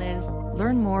your weld is.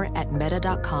 Learn more at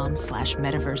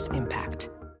meta.com/metaverse impact.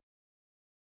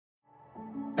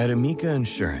 At Amica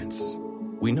Insurance,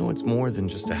 we know it's more than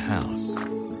just a house.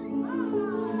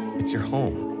 It's your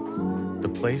home, the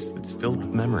place that's filled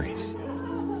with memories.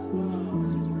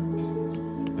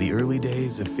 The early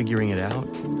days of figuring it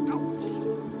out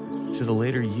to the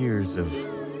later years of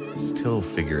still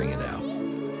figuring it out.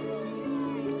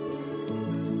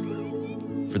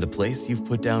 For the place you've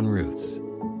put down roots,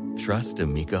 trust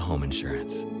Amica Home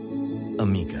Insurance.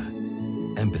 Amica,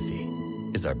 empathy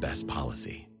is our best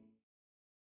policy.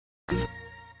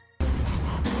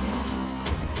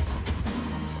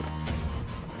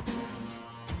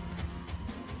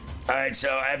 All right,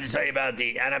 so I have to tell you about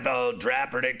the NFL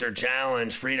Draft Predictor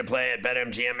Challenge, free to play at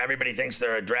BetMGM. Everybody thinks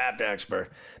they're a draft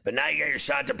expert, but now you get your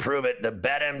shot to prove it. The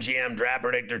BetMGM Draft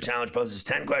Predictor Challenge poses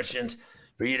 10 questions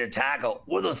for you to tackle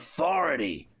with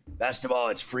authority. Best of all,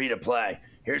 it's free to play.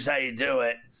 Here's how you do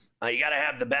it. You got to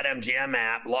have the BetMGM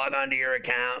app. Log onto your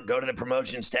account, go to the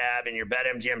promotions tab in your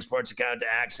BetMGM sports account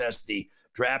to access the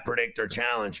Draft Predictor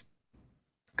Challenge.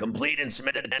 Complete and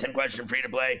submit a 10-question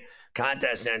free-to-play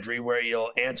contest entry where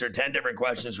you'll answer 10 different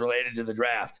questions related to the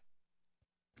draft.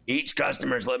 Each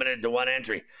customer is limited to 1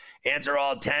 entry. Answer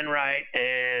all 10 right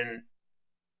and,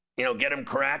 get them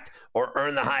correct or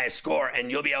earn the highest score,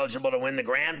 and you'll be eligible to win the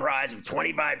grand prize of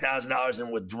 $25,000 in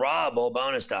withdrawable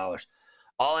bonus dollars.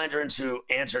 All entrants who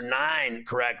answer 9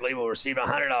 correctly will receive a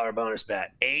 $100 bonus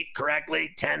bet. 8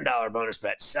 correctly, $10 bonus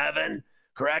bet. 7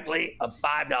 correctly, a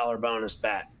 $5 bonus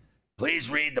bet. Please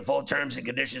read the full terms and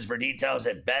conditions for details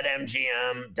at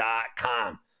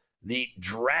betmgm.com. The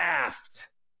Draft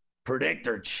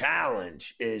Predictor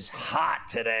Challenge is hot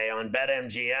today on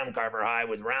BetMGM, Carver High,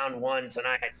 with round 1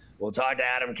 tonight. We'll talk to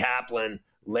Adam Kaplan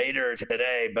later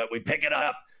today, but we pick it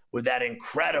up with that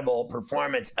incredible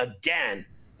performance again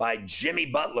by Jimmy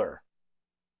Butler.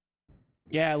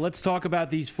 Yeah, let's talk about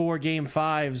these 4 Game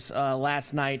 5s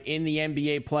last night in the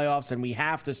NBA playoffs, and we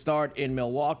have to start in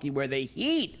Milwaukee, where the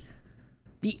Heat,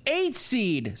 the 8th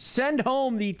seed, send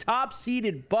home the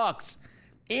top-seeded Bucks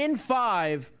in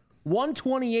 5,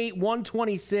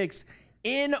 128-126,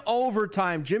 in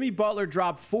overtime. Jimmy Butler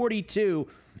dropped 42.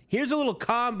 Here's a little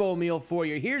combo meal for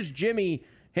you. Here's Jimmy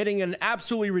hitting an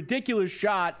absolutely ridiculous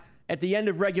shot at the end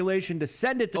of regulation to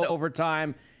send it to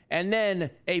overtime, and then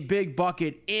a big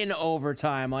bucket in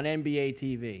overtime on NBA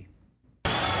TV.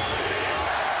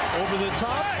 Over the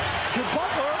top to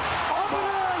Butler. Up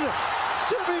and in!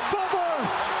 Jimmy Butler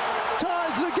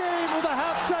ties the game with a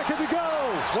half second to go.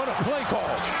 What a play call.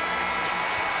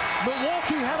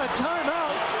 Milwaukee had a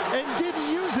timeout and didn't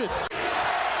use it.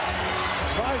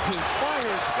 Rises,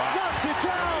 fires, knocks it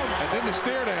down. And then the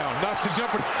stare down. Knocks the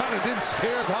jumper down and then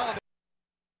stares Holiday.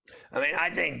 I mean, I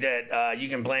think that you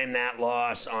can blame that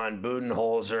loss on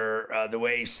Budenholzer, the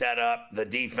way he set up the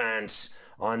defense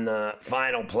on the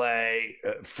final play.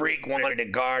 Freak wanted to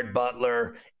guard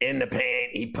Butler in the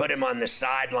paint. He put him on the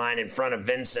sideline in front of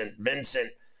Vincent.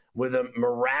 Vincent with a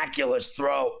miraculous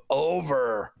throw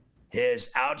over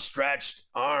his outstretched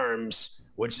arms,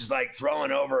 which is like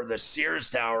throwing over the Sears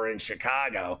Tower in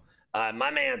Chicago.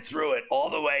 My man threw it all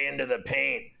the way into the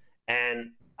paint,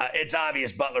 and it's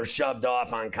obvious Butler shoved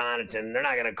off on Connaughton. They're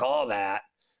not going to call that.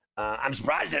 I'm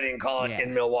surprised they didn't call it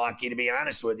in Milwaukee, to be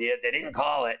honest with you. They didn't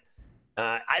call it.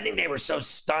 I think they were so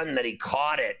stunned that he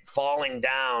caught it falling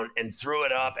down and threw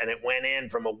it up, and it went in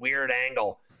from a weird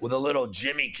angle with a little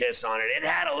Jimmy kiss on it. It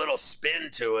had a little spin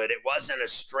to it. It wasn't a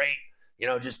straight,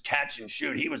 just catch and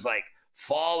shoot. He was like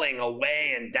falling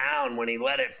away and down when he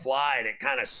let it fly, and it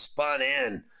kind of spun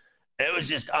in. It was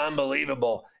just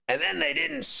unbelievable. And then they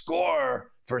didn't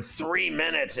score for 3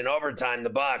 minutes in overtime, the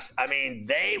Bucks. I mean,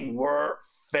 they were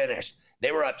finished.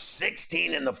 They were up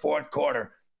 16 in the fourth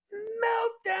quarter.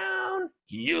 Meltdown.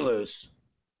 You lose.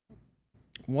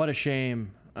 What a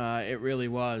shame. It really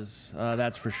was.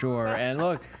 That's for sure. And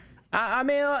look, I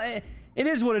mean, it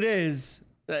is what it is.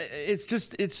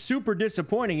 It's super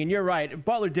disappointing. And you're right.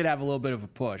 Butler did have a little bit of a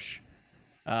push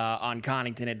on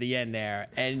Connaughton at the end there.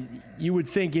 And you would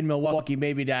think in Milwaukee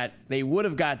maybe that they would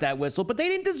have got that whistle, but they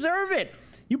didn't deserve it.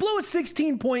 You blow a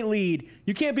 16-point lead,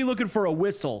 you can't be looking for a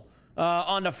whistle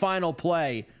on the final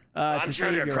play. I'm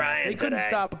sure they're crying. They couldn't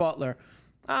stop Butler.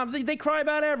 They cry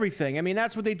about everything. I mean,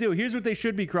 that's what they do. Here's what they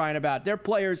should be crying about. Their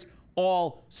players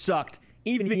all sucked.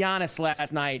 Even Giannis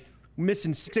last night,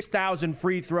 missing 6,000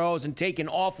 free throws and taking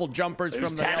awful jumpers from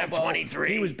the 10 elbow. of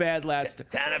 23. He was bad last.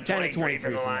 10 of 23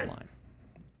 from the line.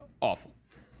 Awful.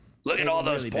 Look at all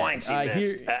those points he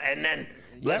missed. And then,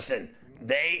 listen,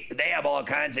 they have all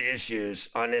kinds of issues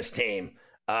on this team.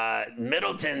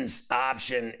 Middleton's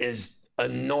option is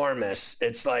enormous.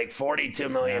 It's like $42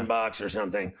 million bucks or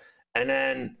something. And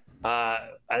then I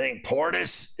think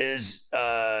Portis is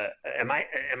am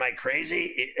I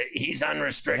crazy? He's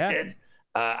unrestricted.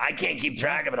 I can't keep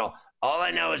track of it all. All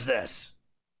I know is this,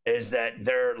 is that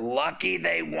they're lucky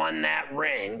they won that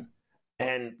ring,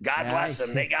 and God bless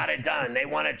them. They got it done. They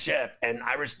won a chip, and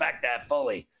I respect that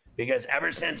fully, because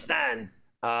ever since then,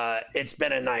 it's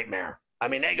been a nightmare. I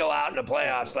mean, they go out in the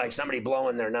playoffs like somebody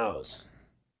blowing their nose.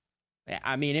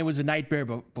 I mean, it was a nightmare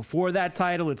before that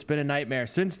title. It's been a nightmare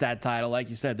since that title. Like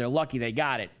you said, they're lucky they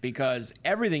got it, because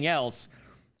everything else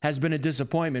has been a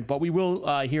disappointment. But we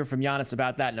will hear from Giannis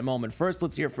about that in a moment. First,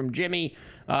 let's hear from Jimmy.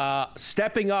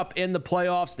 Stepping up in the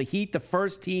playoffs, the Heat, the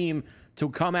first team to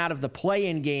come out of the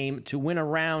play-in game to win a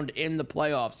round in the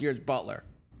playoffs. Here's Butler.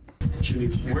 Jimmy,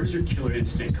 where does your killer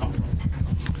instinct come from?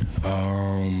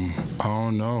 I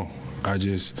don't know.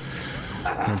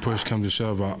 When push comes to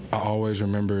shove, I always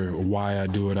remember why I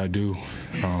do what I do,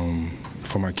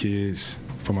 for my kids,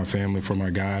 for my family, for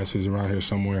my guys who's around here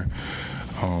somewhere.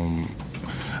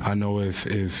 I know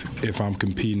if I'm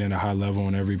competing at a high level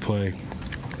on every play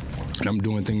and I'm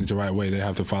doing things the right way, they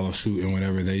have to follow suit in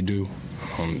whatever they do.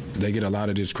 They get a lot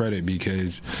of discredit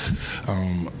because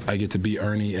I get to beat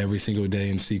Ernie every single day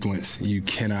in sequence. You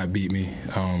cannot beat me.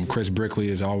 Chris Brickley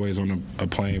is always on a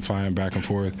plane flying back and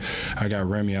forth. I got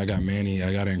Remy, I got Manny,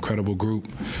 I got an incredible group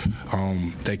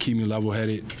that keep me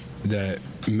level-headed, that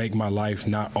make my life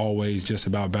not always just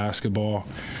about basketball.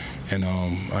 And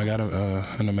I got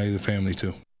an amazing family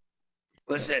too.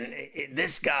 Listen,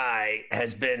 this guy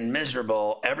has been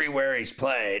miserable everywhere he's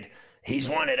played. He's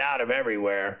wanted out of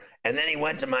everywhere. And then he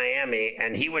went to Miami,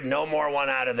 and he would no more want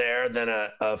out of there than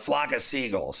a flock of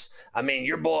seagulls. I mean,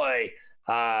 your boy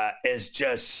is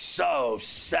just so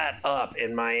set up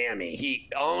in Miami. He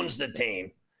owns the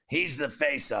team. He's the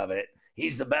face of it.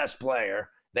 He's the best player.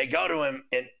 They go to him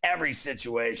in every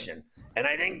situation. And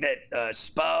I think that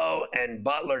Spo and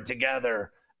Butler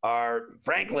together are,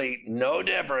 frankly, no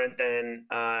different than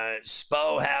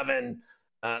Spo having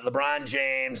LeBron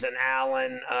James and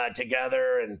Allen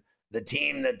together, and the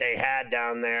team that they had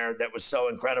down there that was so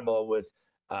incredible with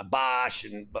Bosch,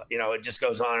 and it just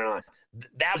goes on and on.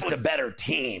 That was a better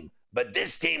team. But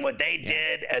this team, what they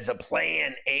did as a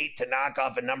play-in 8 to knock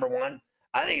off a number 1,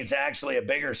 I think it's actually a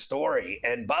bigger story.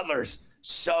 And Butler's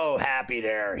so happy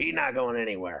there. He's not going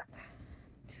anywhere.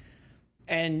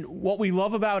 And what we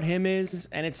love about him is,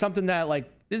 and it's something that,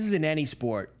 this is in any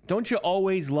sport, don't you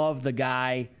always love the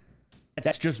guy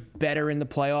that's just better in the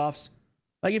playoffs?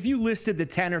 Like, if you listed the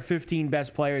 10 or 15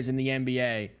 best players in the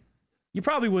NBA, you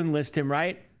probably wouldn't list him,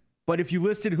 right? But if you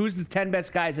listed who's the 10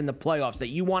 best guys in the playoffs that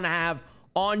you want to have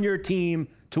on your team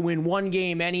to win one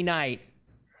game any night,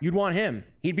 you'd want him.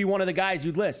 He'd be one of the guys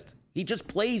you'd list. He just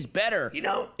plays better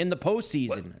in the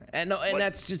postseason. And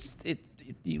that's just,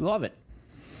 you love it.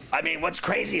 I mean, what's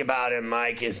crazy about him,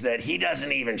 Mike, is that he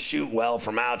doesn't even shoot well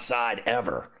from outside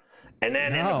ever. And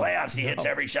then in the playoffs, he hits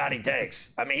every shot he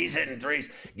takes. I mean, he's hitting threes.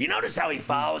 You notice how he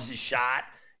follows his shot?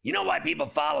 You know why people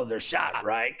follow their shot,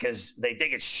 right? Because they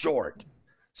think it's short.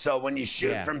 So when you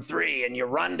shoot from 3 and you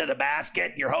run to the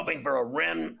basket, you're hoping for a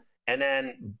rim and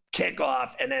then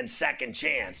kickoff and then second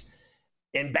chance.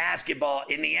 In basketball,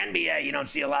 in the NBA, you don't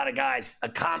see a lot of guys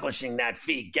accomplishing that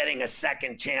feat, getting a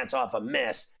second chance off a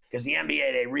miss. Because the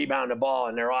NBA, they rebound the ball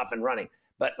and they're off and running.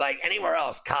 But like anywhere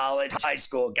else, college, high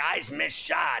school, guys miss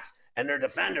shots and their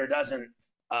defender doesn't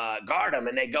guard them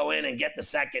and they go in and get the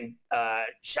second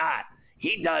shot.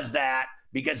 He does that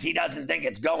because he doesn't think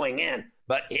it's going in.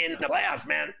 But in the playoffs,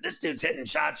 man, this dude's hitting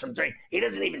shots from 3. He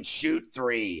doesn't even shoot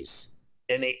threes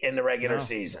in the regular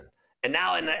season. And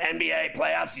now in the NBA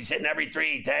playoffs, he's hitting every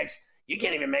 3 he takes. You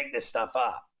can't even make this stuff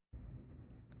up.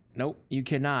 Nope, you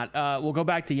cannot. We'll go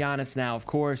back to Giannis now. Of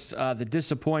course, the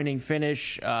disappointing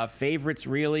finish. Favorites,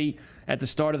 really, at the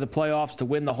start of the playoffs to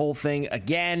win the whole thing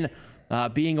again,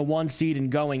 being a 1 seed and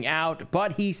going out.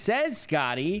 But he says,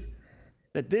 Scotty,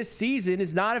 that this season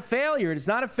is not a failure. It's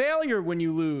not a failure when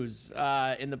you lose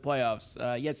in the playoffs.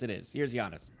 Yes, it is. Here's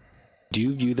Giannis. Do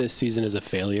you view this season as a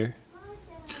failure?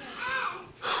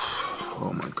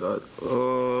 Oh, my God.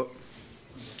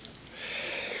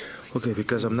 Okay,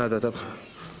 because I'm not that up.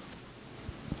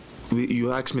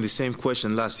 You asked me the same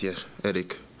question last year,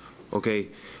 Eric. Okay,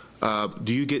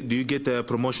 do you get a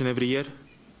promotion every year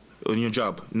on your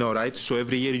job? No, right? So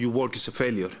every year you work is a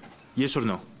failure. Yes or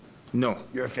no? No.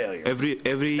 You're a failure.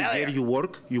 Every year you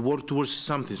work towards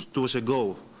something, towards a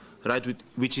goal, right?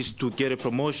 Which is to get a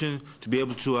promotion, to be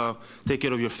able to take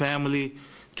care of your family,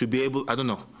 to be able,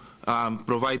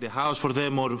 provide the house for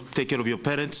them or take care of your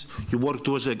parents. You work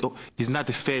towards a goal. It's not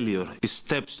a failure. It's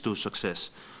steps to success.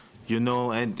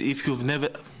 And if you've never,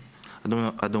 I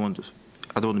don't want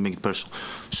to make it personal.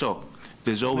 So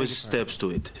there's always steps to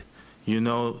it.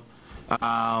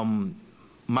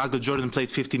 Michael Jordan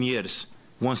played 15 years,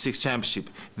 won 6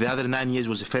 championships. The other 9 years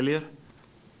was a failure.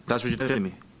 That's what you're telling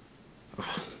me.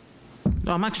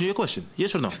 No, I'm asking you a question.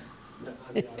 Yes or no?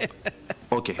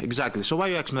 Okay, exactly. So why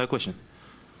you asking me that question?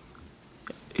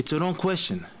 It's a wrong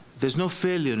question. There's no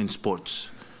failure in sports.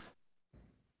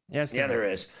 Yes. Yeah, there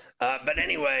is. But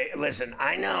anyway, listen,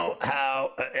 I know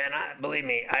how, and believe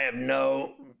me, I have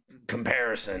no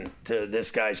comparison to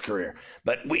this guy's career.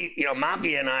 But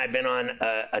Mafia and I have been on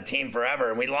a team forever,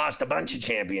 and we lost a bunch of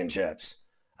championships.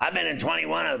 I've been in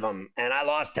 21 of them, and I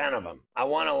lost 10 of them. I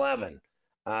won 11.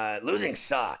 Losing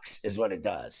sucks is what it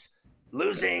does.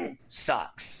 Losing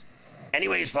sucks. Any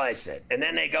way you slice it. And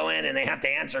then they go in and they have to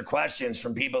answer questions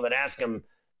from people that ask them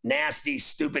nasty,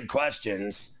 stupid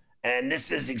questions. And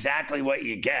this is exactly what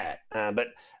you get. But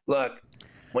look,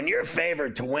 when you're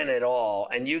favored to win it all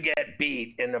and you get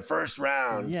beat in the first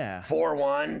round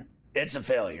 4-1, it's a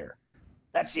failure.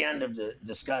 That's the end of the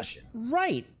discussion.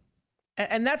 Right.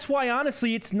 And that's why,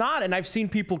 honestly, it's not. And I've seen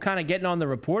people kind of getting on the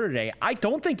reporter today. I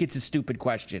don't think it's a stupid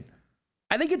question.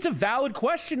 I think it's a valid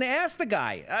question to ask the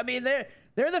guy. I mean, they're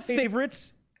the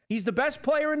favorites. He's the best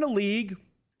player in the league,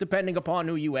 depending upon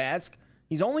who you ask.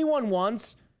 He's only won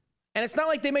once. And it's not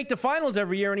like they make the finals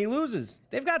every year and he loses.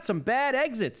 They've got some bad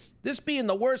exits, this being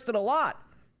the worst of the lot.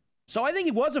 So I think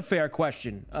it was a fair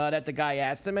question that the guy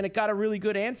asked him, and it got a really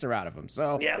good answer out of him.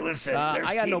 So yeah, listen,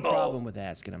 I got no problem with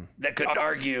asking him. That could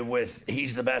argue with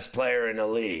he's the best player in the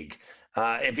league.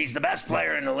 If he's the best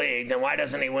player in the league, then why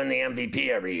doesn't he win the MVP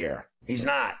every year? He's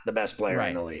not the best player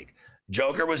in the league.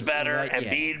 Joker was better,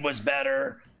 Embiid was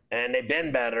better, and they've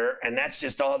been better, and that's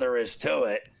just all there is to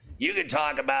it. You could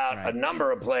talk about a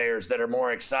number of players that are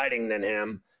more exciting than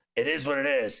him. It is what it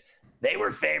is. They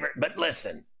were favored. But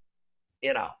listen,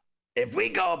 if we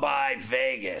go by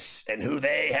Vegas and who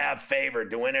they have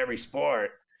favored to win every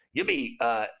sport, you'll be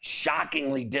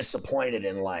shockingly disappointed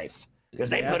in life because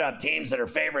they put up teams that are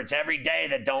favorites every day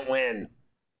that don't win.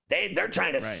 They're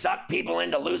trying to suck people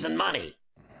into losing money.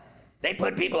 They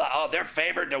put people out, oh, they're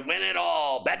favored to win it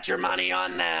all. Bet your money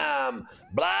on them.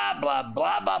 Blah, blah,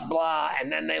 blah, blah, blah.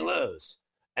 And then they lose.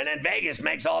 And then Vegas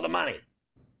makes all the money.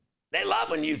 They love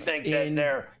when you think that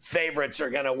their favorites are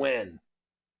going to win.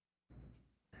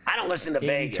 I don't listen to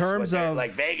Vegas. In terms of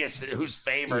like Vegas, who's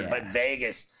favored, but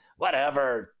Vegas,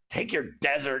 whatever. Take your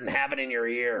desert and have it in your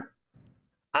ear.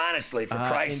 Honestly, for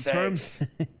Christ's sakes.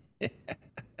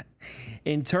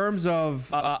 In terms of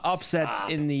upsets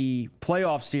in the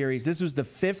playoff series, this was the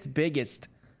 5th biggest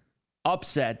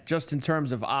upset just in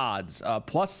terms of odds.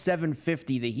 Plus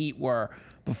 750 the Heat were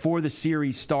before the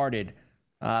series started.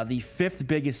 The 5th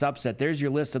biggest upset. There's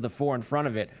your list of the 4 in front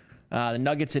of it. The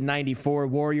Nuggets in 94,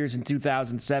 Warriors in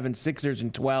 2007, Sixers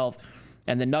in 12,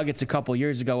 and the Nuggets a couple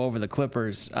years ago over the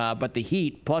Clippers. But the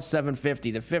Heat, plus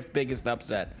 750, the 5th biggest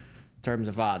upset in terms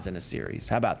of odds in a series.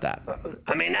 How about that?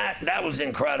 I mean, that was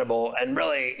incredible. And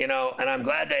really, and I'm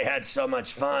glad they had so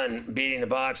much fun beating the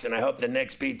Bucks, and I hope the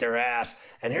Knicks beat their ass.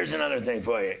 And here's another thing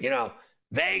for you.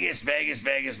 Vegas.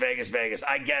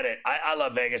 I get it. I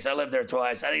love Vegas. I lived there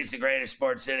twice. I think it's the greatest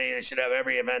sports city. They should have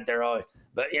every event there always.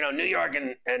 But, New York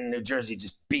and New Jersey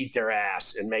just beat their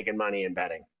ass in making money in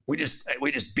betting. We just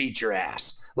beat your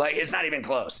ass. Like, it's not even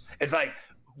close. It's like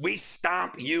we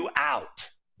stomp you out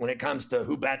when it comes to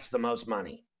who bets the most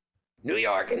money. New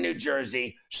York and New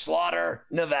Jersey slaughter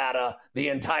Nevada, the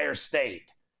entire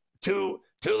state. Too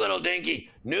little dinky.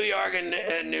 New York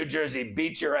and New Jersey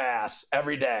beat your ass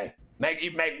every day.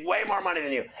 You make way more money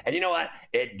than you. And you know what?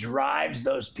 It drives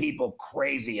those people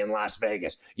crazy in Las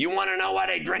Vegas. You want to know why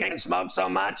they drink and smoke so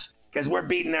much? Because we're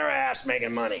beating their ass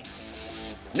making money.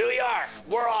 New York,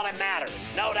 we're all that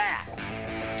matters. Know that.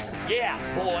 Yeah,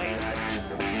 boy.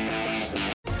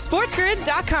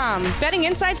 SportsGrid.com. Betting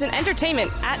insights and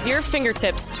entertainment at your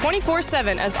fingertips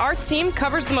 24/7 as our team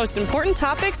covers the most important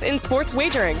topics in sports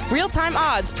wagering. Real-time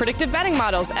odds, predictive betting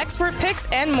models, expert picks,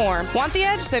 and more. Want the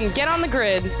edge? Then get on the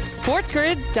grid.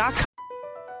 SportsGrid.com.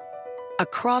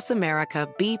 Across America,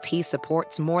 BP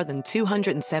supports more than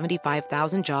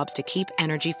 275,000 jobs to keep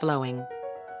energy flowing.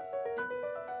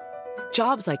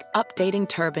 Jobs like updating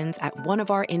turbines at one of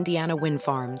our Indiana wind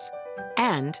farms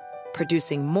and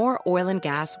producing more oil and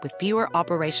gas with fewer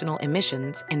operational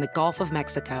emissions in the Gulf of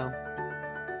Mexico.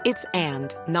 It's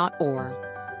and, not or.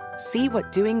 See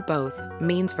what doing both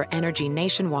means for energy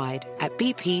nationwide at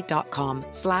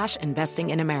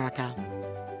bp.com/investing in America.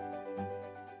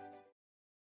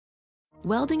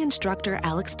 Welding instructor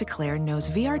Alex DeClaire knows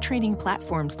VR training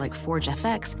platforms like Forge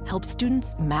FX help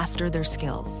students master their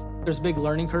skills. There's a big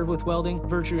learning curve with welding.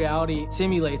 Virtual reality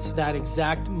simulates that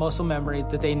exact muscle memory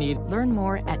that they need. Learn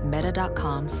more at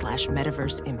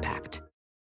meta.com/metaverse impact.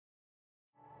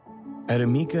 At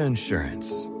Amica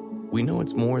Insurance, we know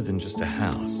it's more than just a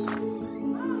house.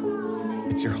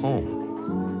 It's your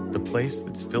home, the place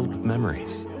that's filled with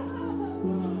memories.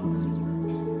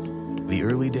 The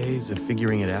early days of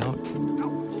figuring it out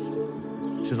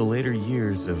to the later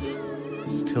years of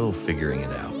still figuring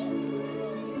it out.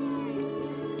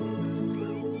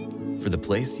 For the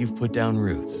place you've put down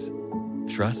roots,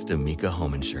 trust Amica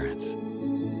Home Insurance.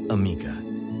 Amica,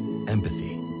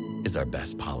 empathy is our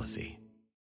best policy.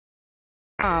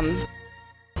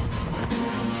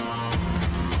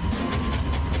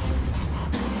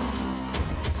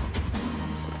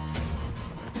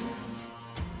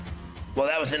 Well,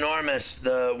 that was enormous.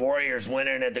 The Warriors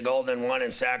winning at the Golden One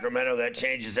in Sacramento. That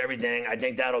changes everything. I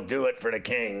think that'll do it for the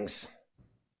Kings.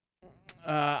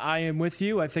 I am with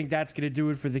you. I think that's going to do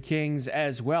it for the Kings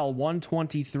as well.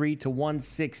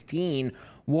 123-116.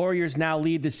 Warriors now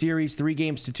lead the series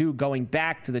 3-2, going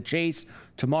back to the chase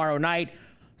tomorrow night.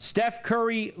 Steph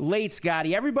Curry late,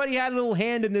 Scotty. Everybody had a little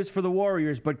hand in this for the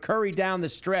Warriors, but Curry down the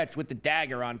stretch with the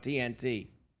dagger on TNT.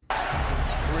 Green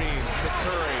to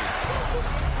Curry.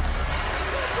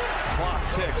 Clock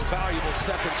ticks. Valuable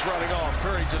seconds running off.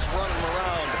 Curry just running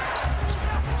around.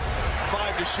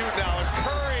 5 to shoot now, and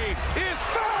Curry is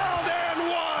fouled and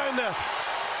one.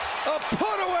 A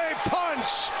put-away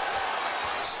punch.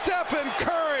 Stephen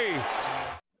Curry.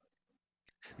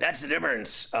 That's the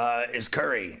difference. Is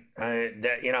Curry?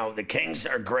 The Kings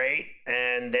are great,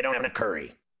 and they don't have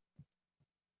Curry.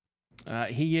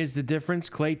 He is the difference.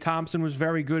 Klay Thompson was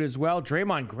very good as well.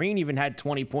 Draymond Green even had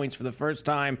 20 points for the first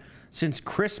time since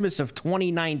Christmas of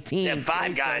 2019. They had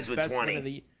 5 guys with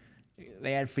 20.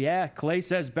 Klay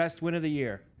says best win of the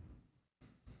year.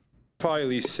 Probably at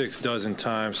least 6 dozen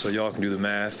times, so y'all can do the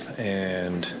math.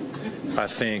 And I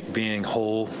think being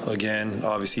whole again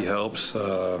obviously helps.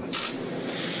 I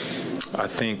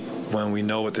think when we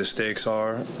know what the stakes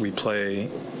are, we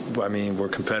play. I mean, we're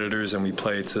competitors and we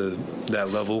play to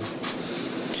that level.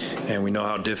 and we know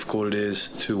how difficult it is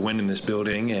to win in this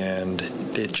building, and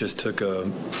it just took a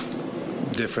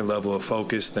different level of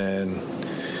focus than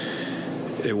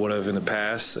it would have in the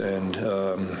past. And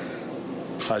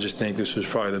I just think this was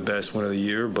probably the best win of the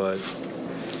year, but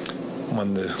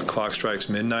when the clock strikes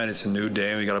midnight, it's a new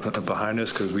day, and we got to put it behind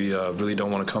us because we really don't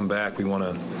want to come back. We want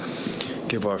to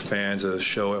give our fans a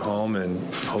show at home and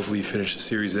hopefully finish the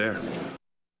series there.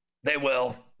 They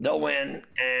will. They'll win,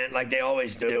 and like they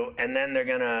always do, and then they're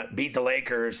going to beat the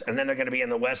Lakers, and then they're going to be in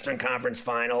the Western Conference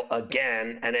Final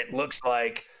again, and it looks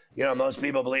like, most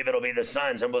people believe it'll be the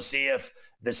Suns, and we'll see if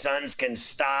the Suns can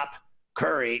stop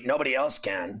Curry. Nobody else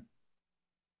can.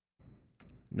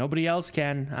 Nobody else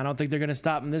can. I don't think they're going to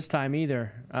stop him this time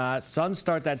either. Suns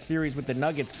start that series with the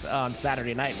Nuggets on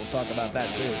Saturday night. We'll talk about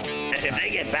that too. And if they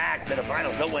get back to the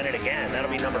finals, they'll win it again. That'll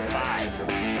be number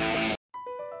 5.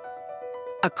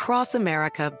 Across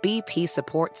America, BP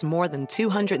supports more than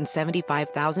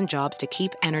 275,000 jobs to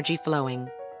keep energy flowing.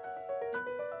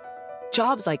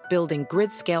 Jobs like building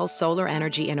grid-scale solar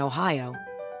energy in Ohio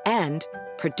and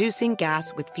producing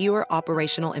gas with fewer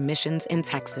operational emissions in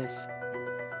Texas.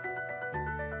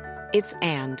 It's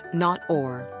and, not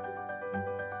or.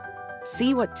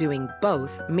 See what doing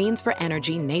both means for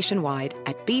energy nationwide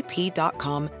at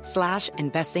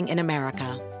bp.com/investing in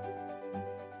America.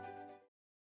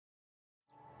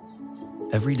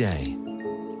 Every day,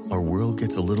 our world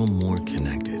gets a little more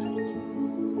connected,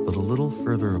 but a little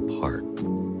further apart.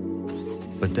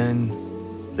 But then,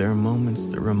 there are moments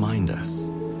that remind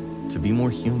us to be more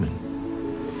human.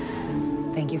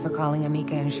 Thank you for calling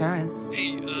Amica Insurance.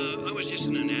 Hey, I was just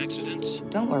in an accident.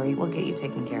 Don't worry, we'll get you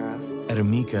taken care of. At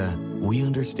Amica, we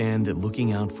understand that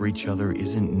looking out for each other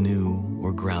isn't new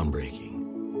or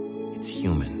groundbreaking. It's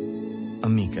human.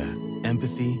 Amica,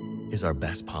 empathy is our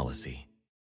best policy.